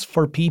advice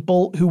for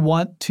people who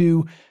want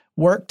to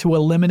work to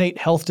eliminate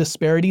health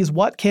disparities?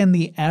 What can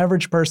the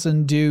average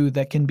person do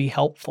that can be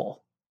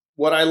helpful?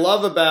 What I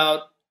love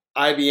about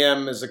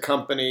IBM as a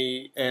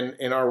company and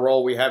in our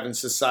role we have in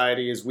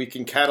society is we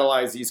can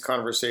catalyze these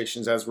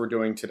conversations as we're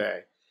doing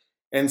today.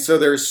 And so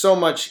there's so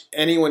much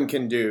anyone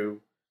can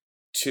do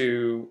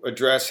to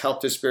address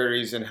health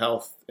disparities and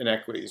health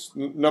inequities.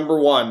 Number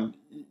one,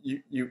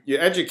 you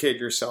educate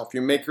yourself,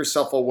 you make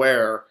yourself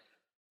aware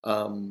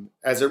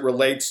as it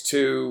relates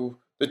to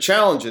the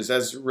challenges,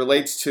 as it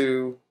relates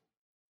to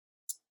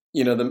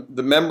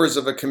the members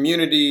of a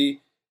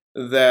community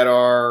that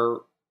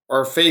are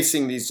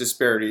facing these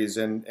disparities.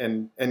 And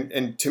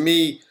to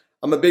me,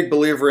 I'm a big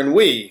believer in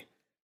we,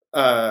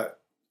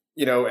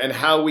 and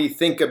how we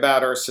think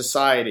about our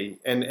society.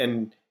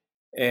 And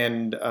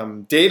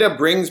data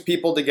brings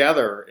people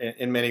together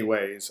in many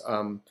ways.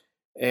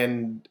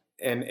 And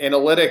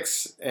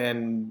analytics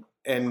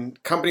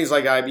and companies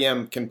like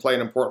IBM can play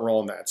an important role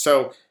in that.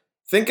 So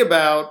think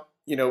about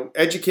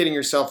educating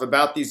yourself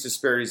about these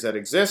disparities that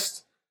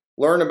exist,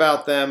 learn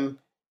about them,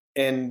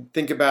 and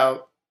think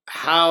about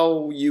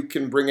how you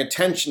can bring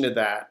attention to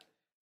that,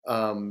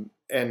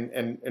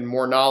 and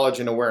more knowledge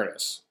and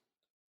awareness.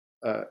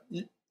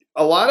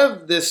 A lot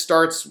of this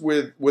starts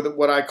with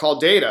what I call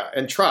data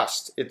and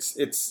trust. It's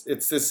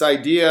this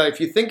idea. If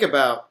you think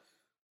about,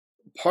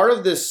 part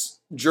of this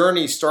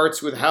journey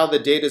starts with how the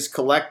data is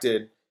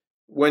collected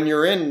when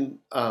you're in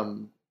a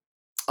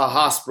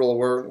hospital,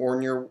 or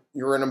when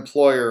you're an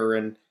employer,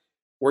 and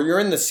where you're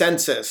in the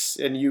census,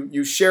 and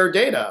you share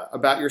data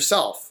about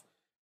yourself,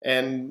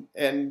 and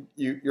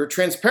you're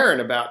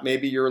transparent about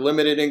maybe your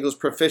limited English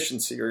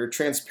proficiency, or you're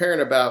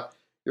transparent about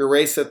your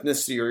race,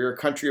 ethnicity, or your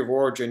country of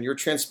origin. You're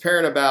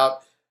transparent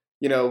about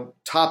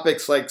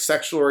topics like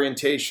sexual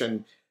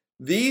orientation.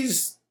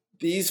 These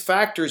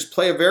factors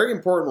play a very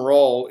important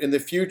role in the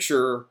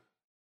future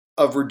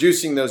of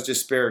reducing those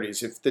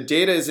disparities. If the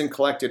data isn't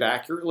collected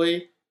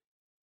accurately,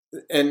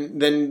 and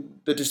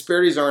then the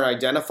disparities aren't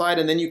identified,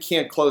 and then you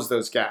can't close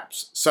those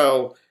gaps.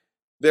 So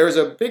there's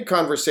a big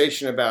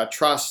conversation about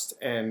trust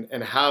and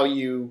how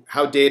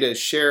data is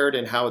shared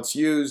and how it's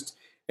used.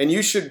 And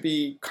you should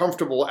be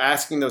comfortable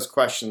asking those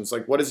questions,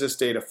 like, what is this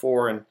data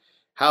for, and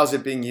how is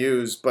it being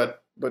used?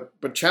 But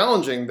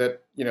challenging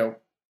that,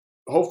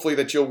 hopefully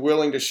that you're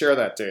willing to share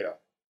that data.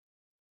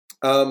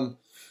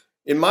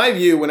 In my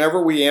view,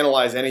 whenever we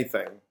analyze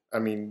anything,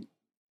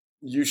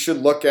 you should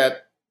look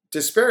at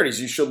disparities.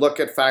 You should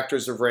look at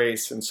factors of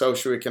race and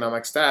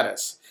socioeconomic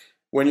status.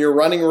 When you're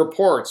running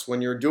reports,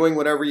 when you're doing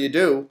whatever you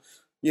do,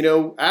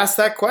 ask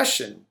that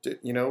question.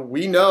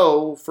 We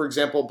know, for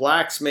example,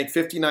 blacks make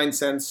 59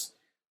 cents,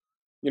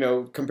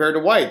 compared to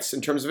whites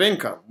in terms of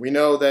income. We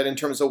know that in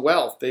terms of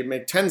wealth, they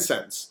make 10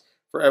 cents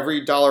for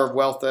every dollar of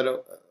wealth that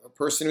a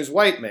person who's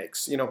white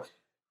makes.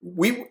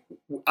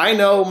 I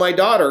know my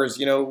daughters,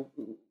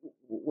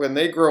 when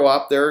they grow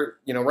up, they're,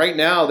 right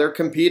now they're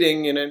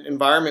competing in an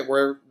environment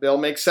where they'll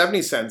make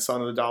 70 cents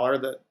on the dollar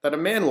that a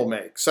man will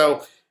make.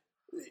 So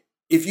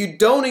if you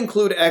don't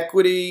include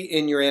equity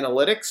in your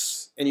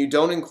analytics, and you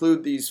don't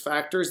include these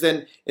factors,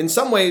 then in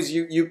some ways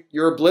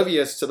you're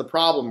oblivious to the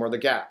problem or the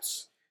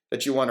gaps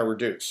that you want to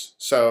reduce.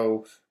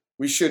 So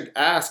we should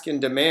ask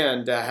and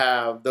demand to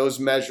have those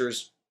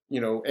measures,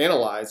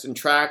 analyzed and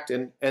tracked,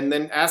 and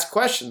then ask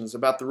questions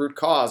about the root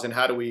cause and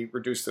how do we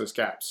reduce those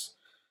gaps.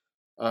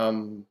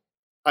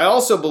 I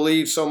also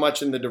believe so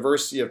much in the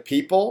diversity of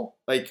people.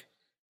 Like,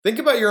 think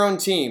about your own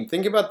team.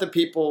 Think about the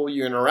people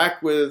you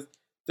interact with.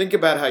 Think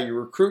about how you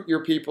recruit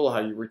your people, how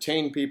you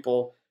retain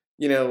people.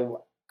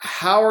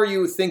 How are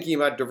you thinking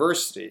about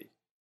diversity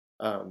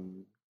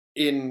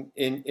in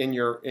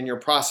your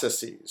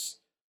processes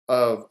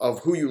of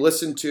who you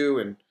listen to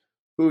and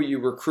who you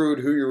recruit,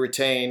 who you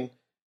retain?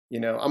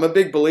 I'm a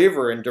big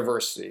believer in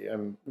diversity.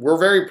 We're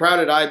very proud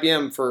at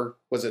IBM for,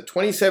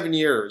 27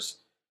 years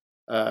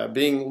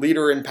being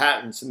leader in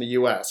patents in the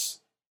US.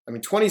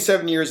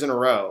 27 years in a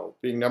row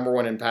being number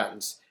one in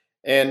patents.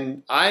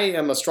 And I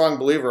am a strong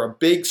believer, a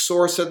big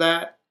source of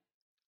that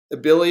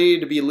ability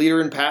to be leader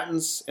in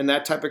patents and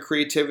that type of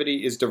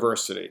creativity is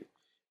diversity.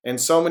 And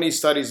so many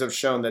studies have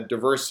shown that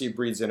diversity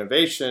breeds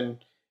innovation,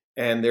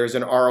 and there's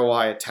an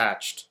ROI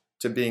attached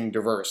to being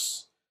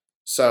diverse.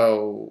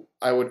 So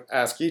I would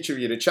ask each of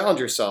you to challenge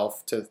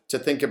yourself to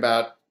think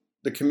about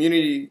the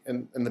community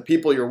and the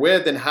people you're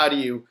with, and how do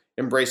you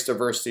embrace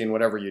diversity in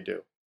whatever you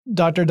do.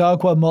 Dr.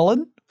 Dagwa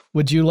Mullen,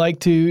 would you like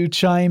to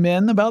chime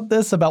in about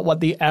this, about what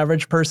the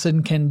average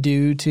person can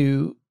do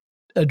to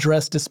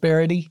address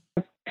disparity?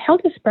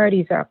 Health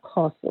disparities are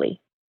costly.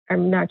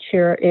 I'm not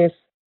sure if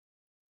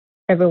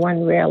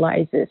everyone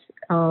realizes,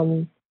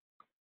 and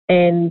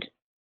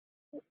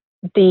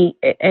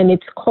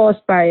it's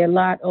caused by a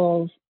lot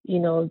of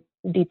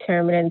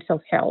determinants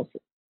of health.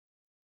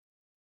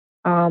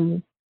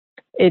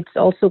 It's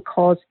also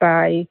caused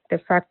by the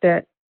fact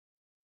that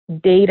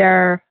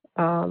data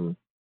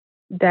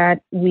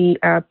that we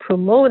are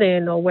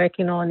promoting or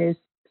working on is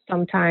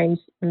sometimes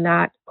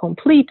not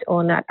complete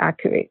or not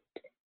accurate.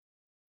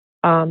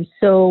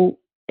 So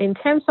in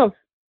terms of,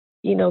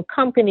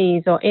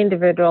 companies or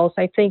individuals,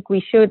 I think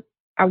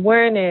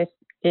awareness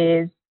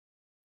is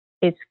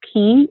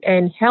key,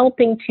 and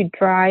helping to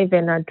drive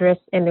and address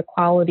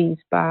inequalities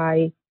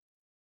by,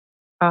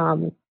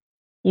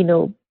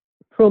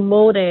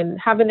 promoting,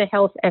 having a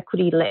health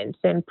equity lens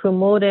and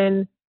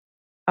promoting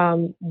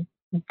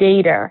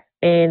data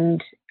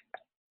and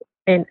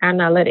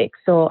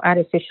analytics or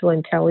artificial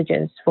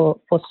intelligence for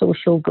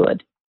social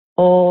good,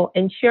 or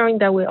ensuring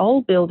that we're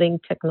all building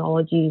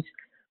technologies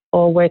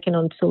or working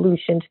on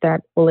solutions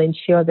that will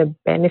ensure the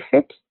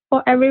benefit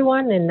for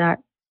everyone and not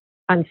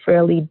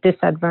unfairly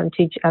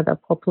disadvantage other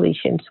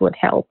populations would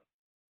help.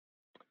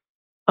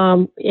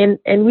 And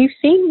we've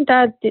seen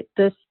that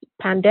this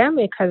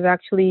pandemic has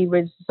actually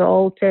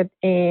resulted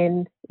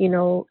in,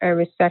 a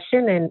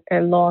recession and a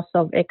loss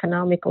of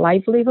economic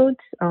livelihoods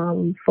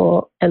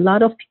for a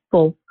lot of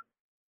people.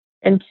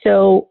 And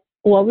so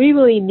what we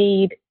really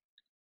need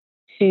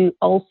to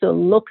also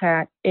look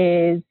at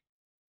is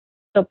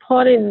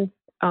supporting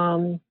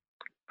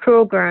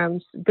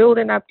programs,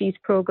 building up these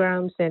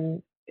programs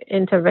and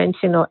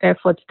intervention or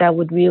efforts that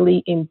would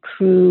really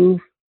improve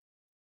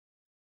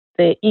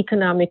the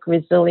economic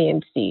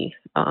resiliency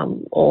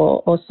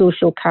or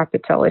social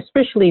capital,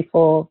 especially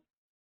for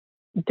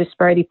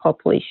disparity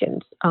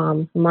populations,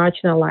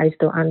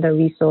 marginalized or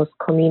under-resourced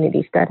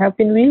communities that have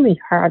been really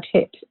hard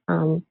hit.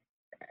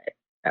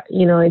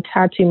 It's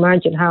hard to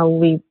imagine how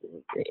we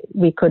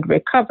could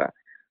recover.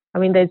 I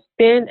mean, there's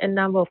been a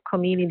number of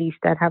communities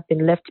that have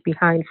been left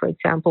behind, for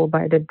example,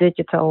 by the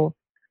digital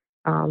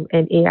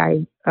and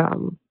AI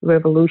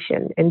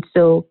revolution. And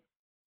so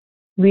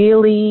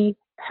really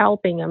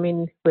helping,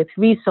 with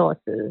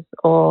resources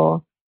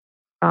or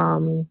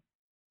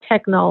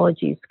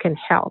technologies can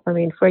help.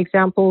 For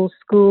example,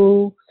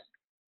 school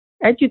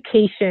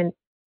education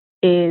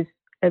is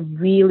a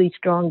really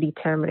strong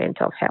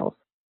determinant of health.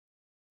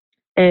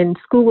 And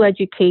school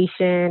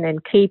education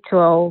and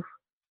K-12,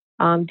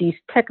 these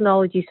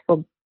technologies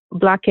for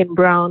Black and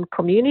Brown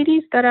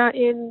communities that are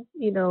in,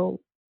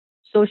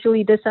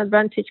 socially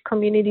disadvantaged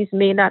communities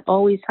may not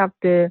always have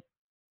the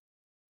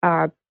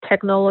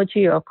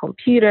technology or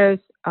computers.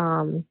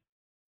 And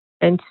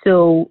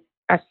so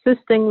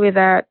assisting with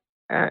that,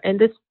 and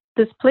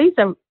this plays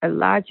a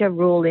larger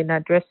role in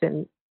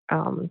addressing,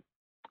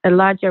 a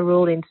larger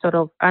role in sort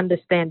of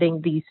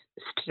understanding these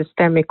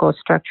systemic or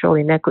structural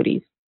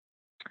inequities.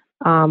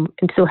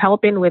 And so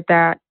helping with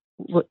that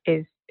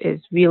is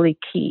really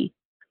key.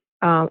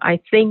 I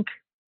think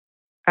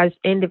as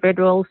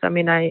individuals,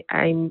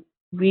 I'm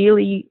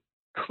really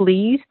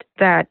pleased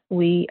that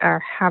we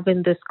are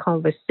having this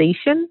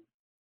conversation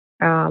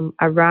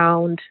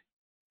around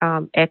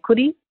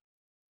equity.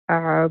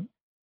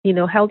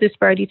 Health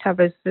disparities have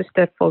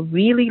existed for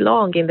really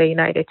long in the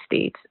United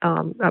States.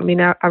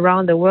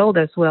 Around the world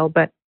as well.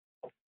 But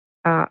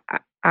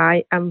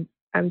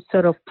I'm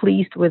sort of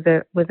pleased with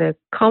the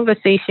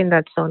conversation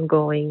that's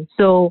ongoing.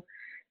 So,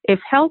 if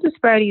health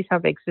disparities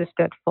have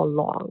existed for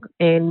long,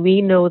 and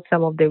we know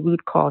some of the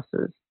root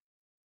causes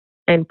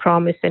and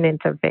promising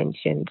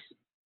interventions,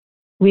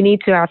 we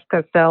need to ask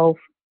ourselves,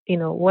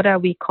 what are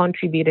we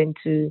contributing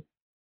to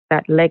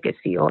that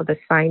legacy or the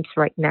science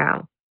right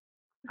now?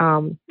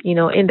 In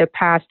the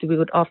past, we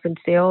would often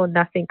say, oh,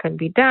 nothing can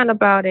be done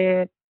about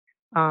it,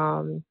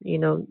 and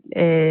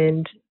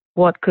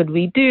what could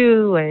we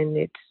do?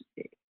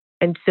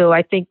 And so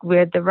I think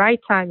we're at the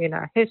right time in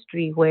our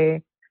history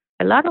where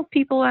a lot of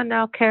people are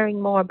now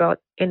caring more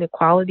about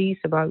inequalities,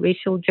 about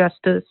racial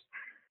justice.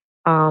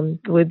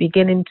 We're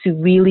beginning to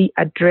really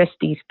address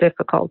these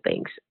difficult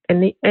things.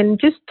 And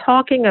just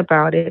talking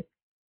about it,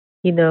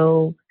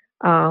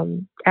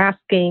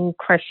 asking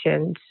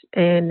questions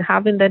and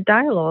having the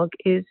dialogue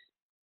is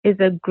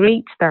a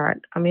great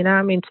start. I'm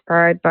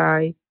inspired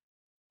by,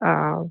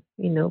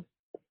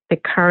 the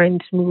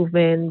current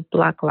movement,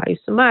 Black Lives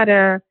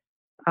Matter,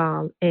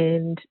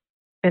 and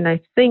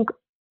I think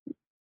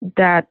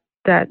that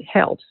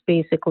helps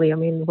basically.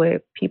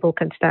 Where people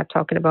can start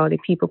talking about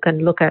it, people can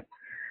look at,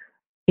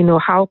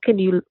 how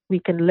we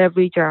can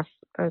leverage our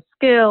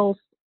skills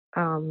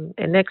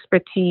and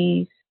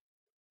expertise,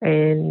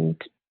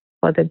 and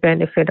for the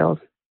benefit of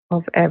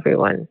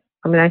everyone.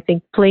 I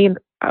think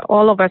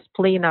all of us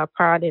playing our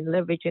part in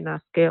leveraging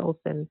our skills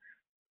and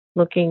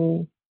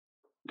looking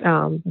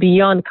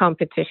beyond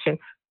competition,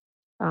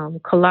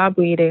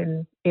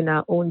 collaborating in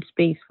our own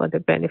space for the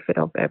benefit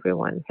of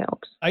everyone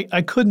helps.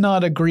 I could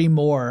not agree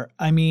more.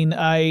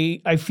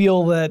 I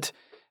feel that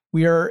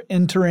we are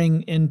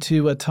entering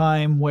into a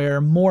time where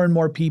more and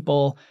more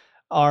people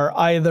are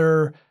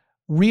either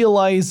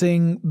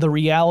realizing the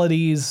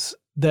realities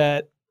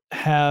that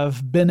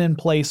have been in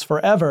place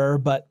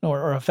forever,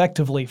 or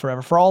effectively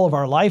forever, for all of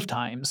our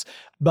lifetimes,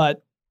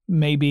 but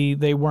maybe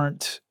they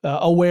weren't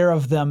aware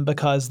of them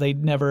because they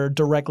never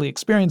directly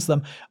experienced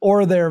them,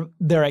 or they're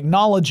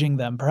acknowledging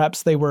them.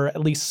 Perhaps they were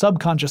at least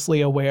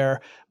subconsciously aware,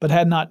 but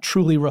had not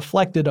truly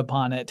reflected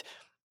upon it.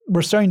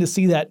 We're starting to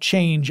see that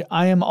change.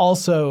 I am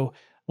also,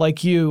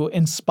 like you,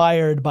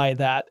 inspired by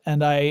that,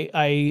 and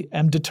I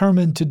am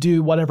determined to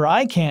do whatever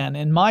I can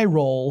in my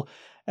role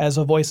as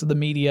a voice of the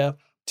media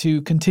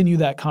to continue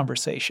that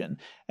conversation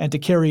and to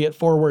carry it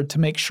forward, to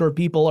make sure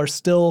people are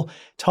still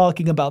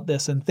talking about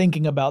this and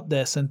thinking about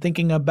this and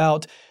thinking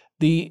about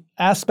the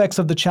aspects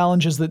of the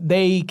challenges that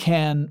they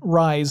can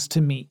rise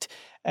to meet,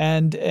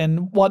 and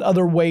what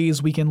other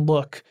ways we can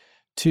look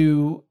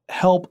to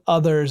help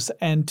others,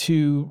 and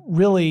to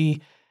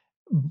really,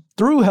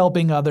 through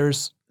helping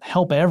others,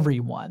 help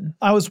everyone.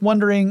 I was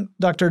wondering,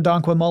 Dr.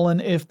 Donkwa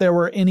Mullen, if there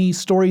were any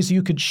stories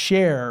you could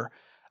share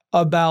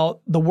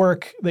about the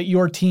work that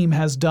your team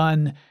has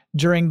done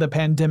during the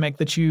pandemic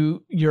that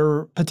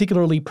you're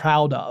particularly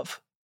proud of.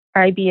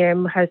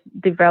 IBM has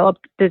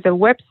developed, there's a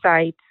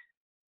website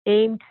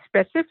aimed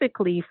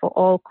specifically for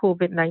all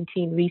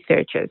COVID-19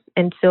 researchers.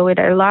 And so it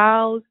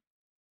allows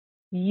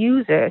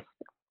users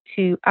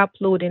to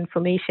upload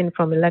information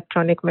from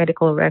electronic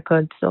medical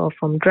records or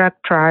from drug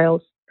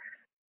trials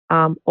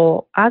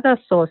or other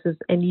sources,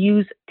 and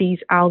use these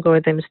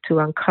algorithms to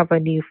uncover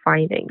new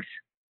findings.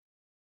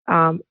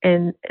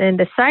 And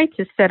the site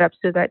is set up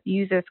so that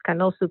users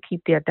can also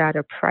keep their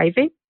data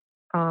private,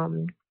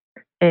 and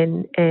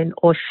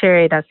or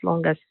share it as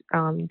long as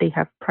they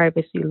have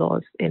privacy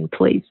laws in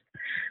place.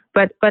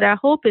 But our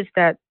hope is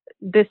that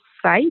this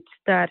site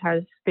that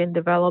has been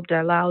developed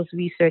allows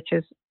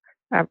researchers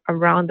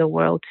around the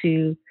world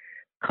to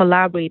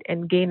collaborate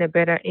and gain a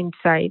better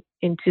insight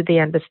into the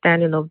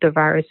understanding of the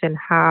virus and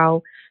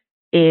how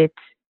it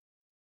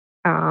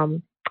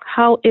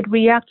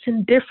reacts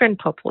in different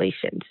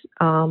populations.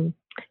 And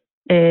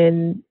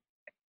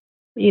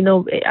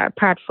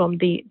apart from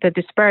the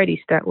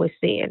disparities that we're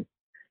seeing,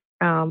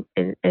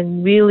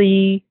 and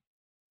really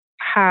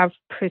have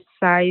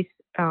precise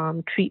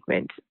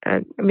treatment.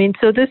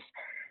 So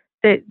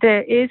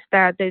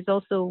there's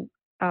also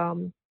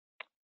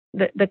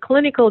the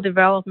clinical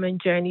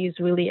development journey is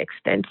really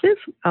extensive,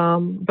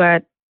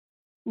 but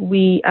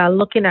we are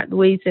looking at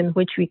ways in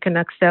which we can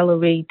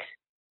accelerate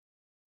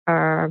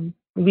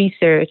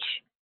research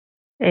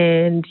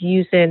and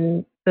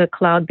using the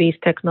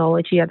cloud-based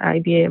technology at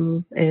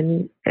IBM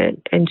and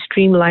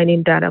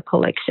streamlining data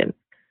collection,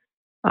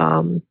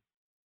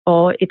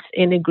 or its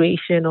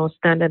integration or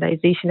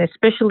standardization,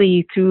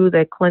 especially through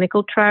the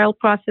clinical trial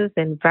process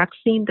and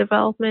vaccine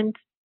development.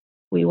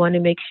 We want to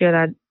make sure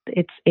that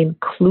it's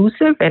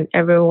inclusive and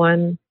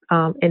everyone,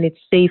 and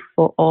it's safe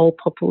for all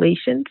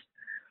populations.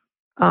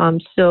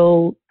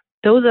 So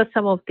those are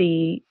some of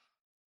the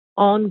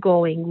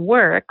ongoing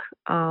work,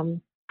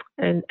 and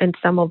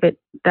some of it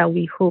that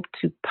we hope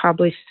to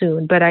publish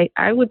soon. But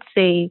I would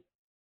say,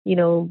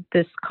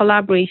 this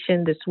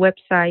collaboration, this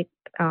website,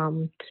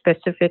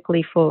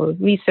 specifically for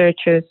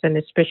researchers and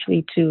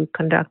especially to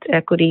conduct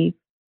equity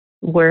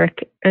work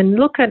and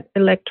look at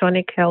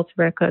electronic health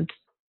records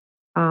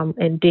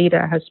and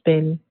data has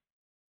been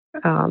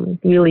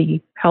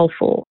really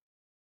helpful.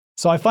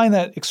 So I find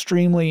that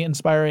extremely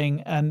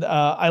inspiring, and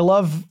I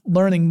love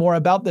learning more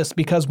about this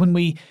because when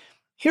we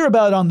hear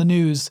about it on the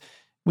news,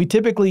 we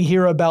typically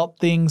hear about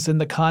things in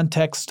the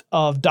context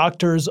of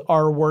doctors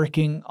are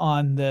working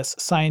on this,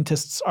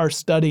 scientists are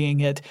studying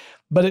it,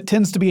 but it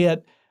tends to be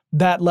at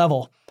that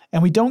level.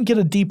 And we don't get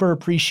a deeper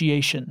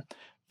appreciation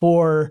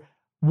for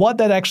what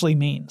that actually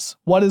means.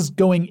 What is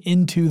going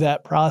into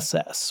that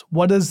process?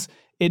 What does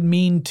it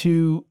mean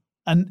to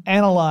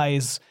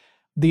analyze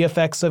the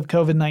effects of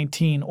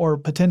COVID-19 or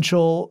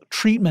potential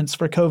treatments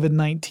for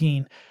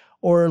COVID-19,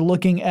 or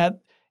looking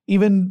at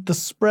even the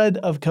spread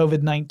of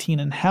COVID-19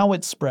 and how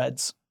it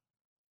spreads?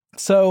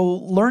 So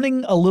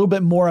learning a little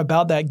bit more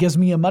about that gives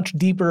me a much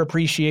deeper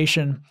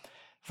appreciation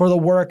for the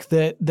work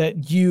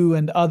that you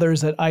and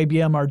others at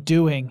IBM are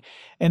doing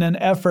in an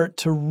effort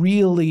to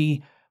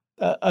really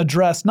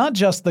address not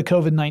just the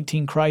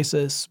COVID-19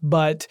 crisis,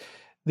 but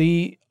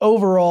the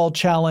overall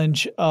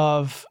challenge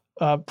of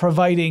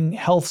providing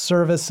health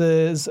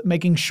services,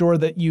 making sure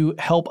that you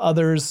help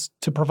others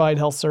to provide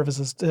health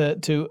services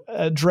to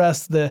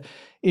address the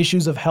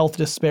issues of health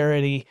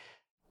disparity.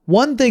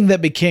 One thing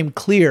that became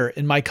clear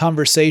in my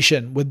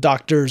conversation with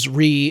Drs.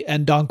 Rhee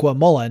and Dankwa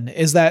Mullen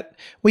is that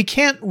we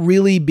can't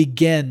really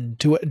begin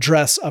to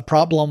address a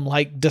problem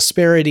like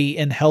disparity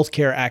in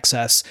healthcare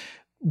access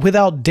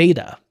without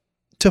data.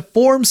 To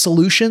form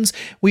solutions,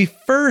 we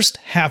first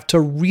have to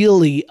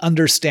really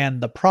understand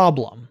the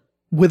problem.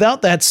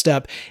 Without that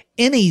step,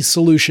 any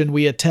solution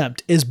we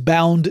attempt is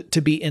bound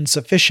to be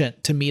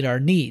insufficient to meet our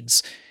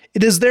needs.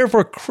 It is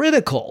therefore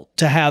critical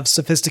to have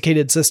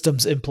sophisticated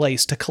systems in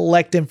place to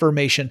collect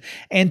information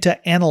and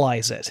to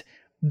analyze it.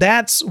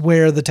 That's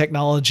where the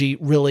technology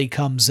really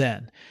comes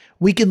in.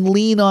 We can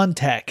lean on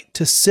tech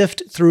to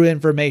sift through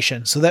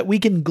information so that we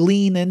can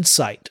glean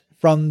insight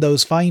from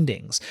those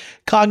findings.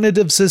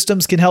 Cognitive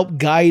systems can help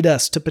guide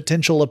us to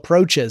potential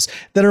approaches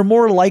that are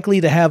more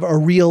likely to have a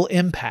real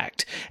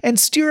impact and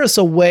steer us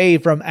away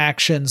from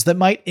actions that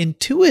might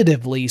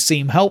intuitively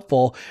seem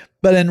helpful,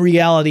 but in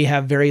reality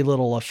have very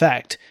little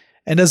effect.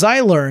 And as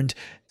I learned,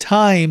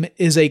 time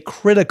is a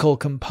critical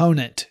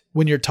component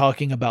when you're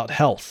talking about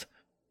health.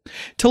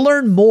 To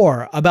learn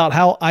more about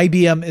how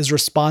IBM is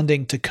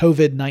responding to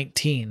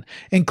COVID-19,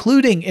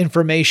 including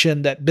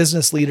information that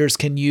business leaders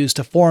can use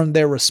to form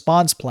their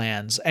response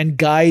plans and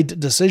guide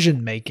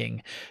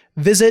decision-making,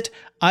 visit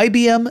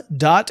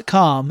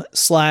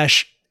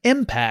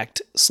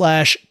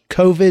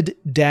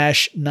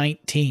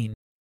ibm.com/impact/COVID-19.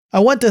 I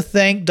want to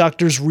thank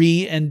Drs.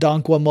 Rhee and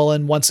Dankwa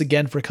Mullen once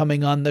again for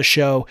coming on the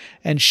show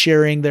and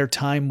sharing their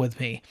time with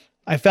me.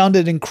 I found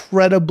it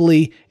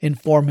incredibly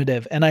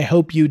informative, and I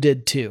hope you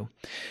did too.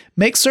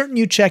 Make certain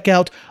you check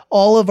out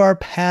all of our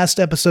past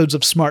episodes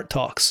of Smart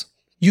Talks.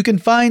 You can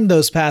find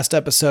those past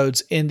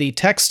episodes in the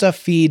Tech Stuff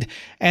feed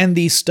and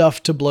the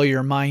Stuff to Blow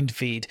Your Mind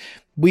feed.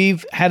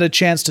 We've had a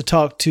chance to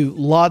talk to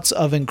lots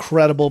of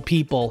incredible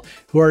people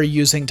who are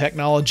using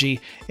technology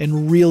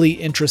in really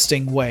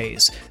interesting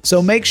ways.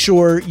 So make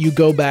sure you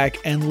go back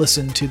and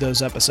listen to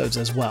those episodes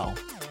as well.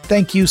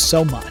 Thank you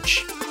so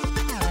much.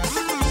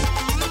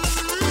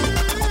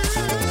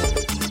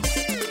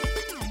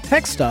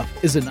 Tech Stuff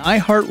is an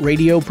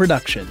iHeartRadio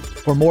production.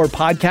 For more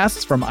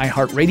podcasts from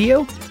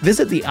iHeartRadio,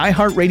 visit the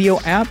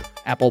iHeartRadio app,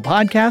 Apple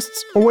Podcasts,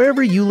 or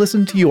wherever you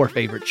listen to your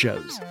favorite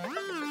shows.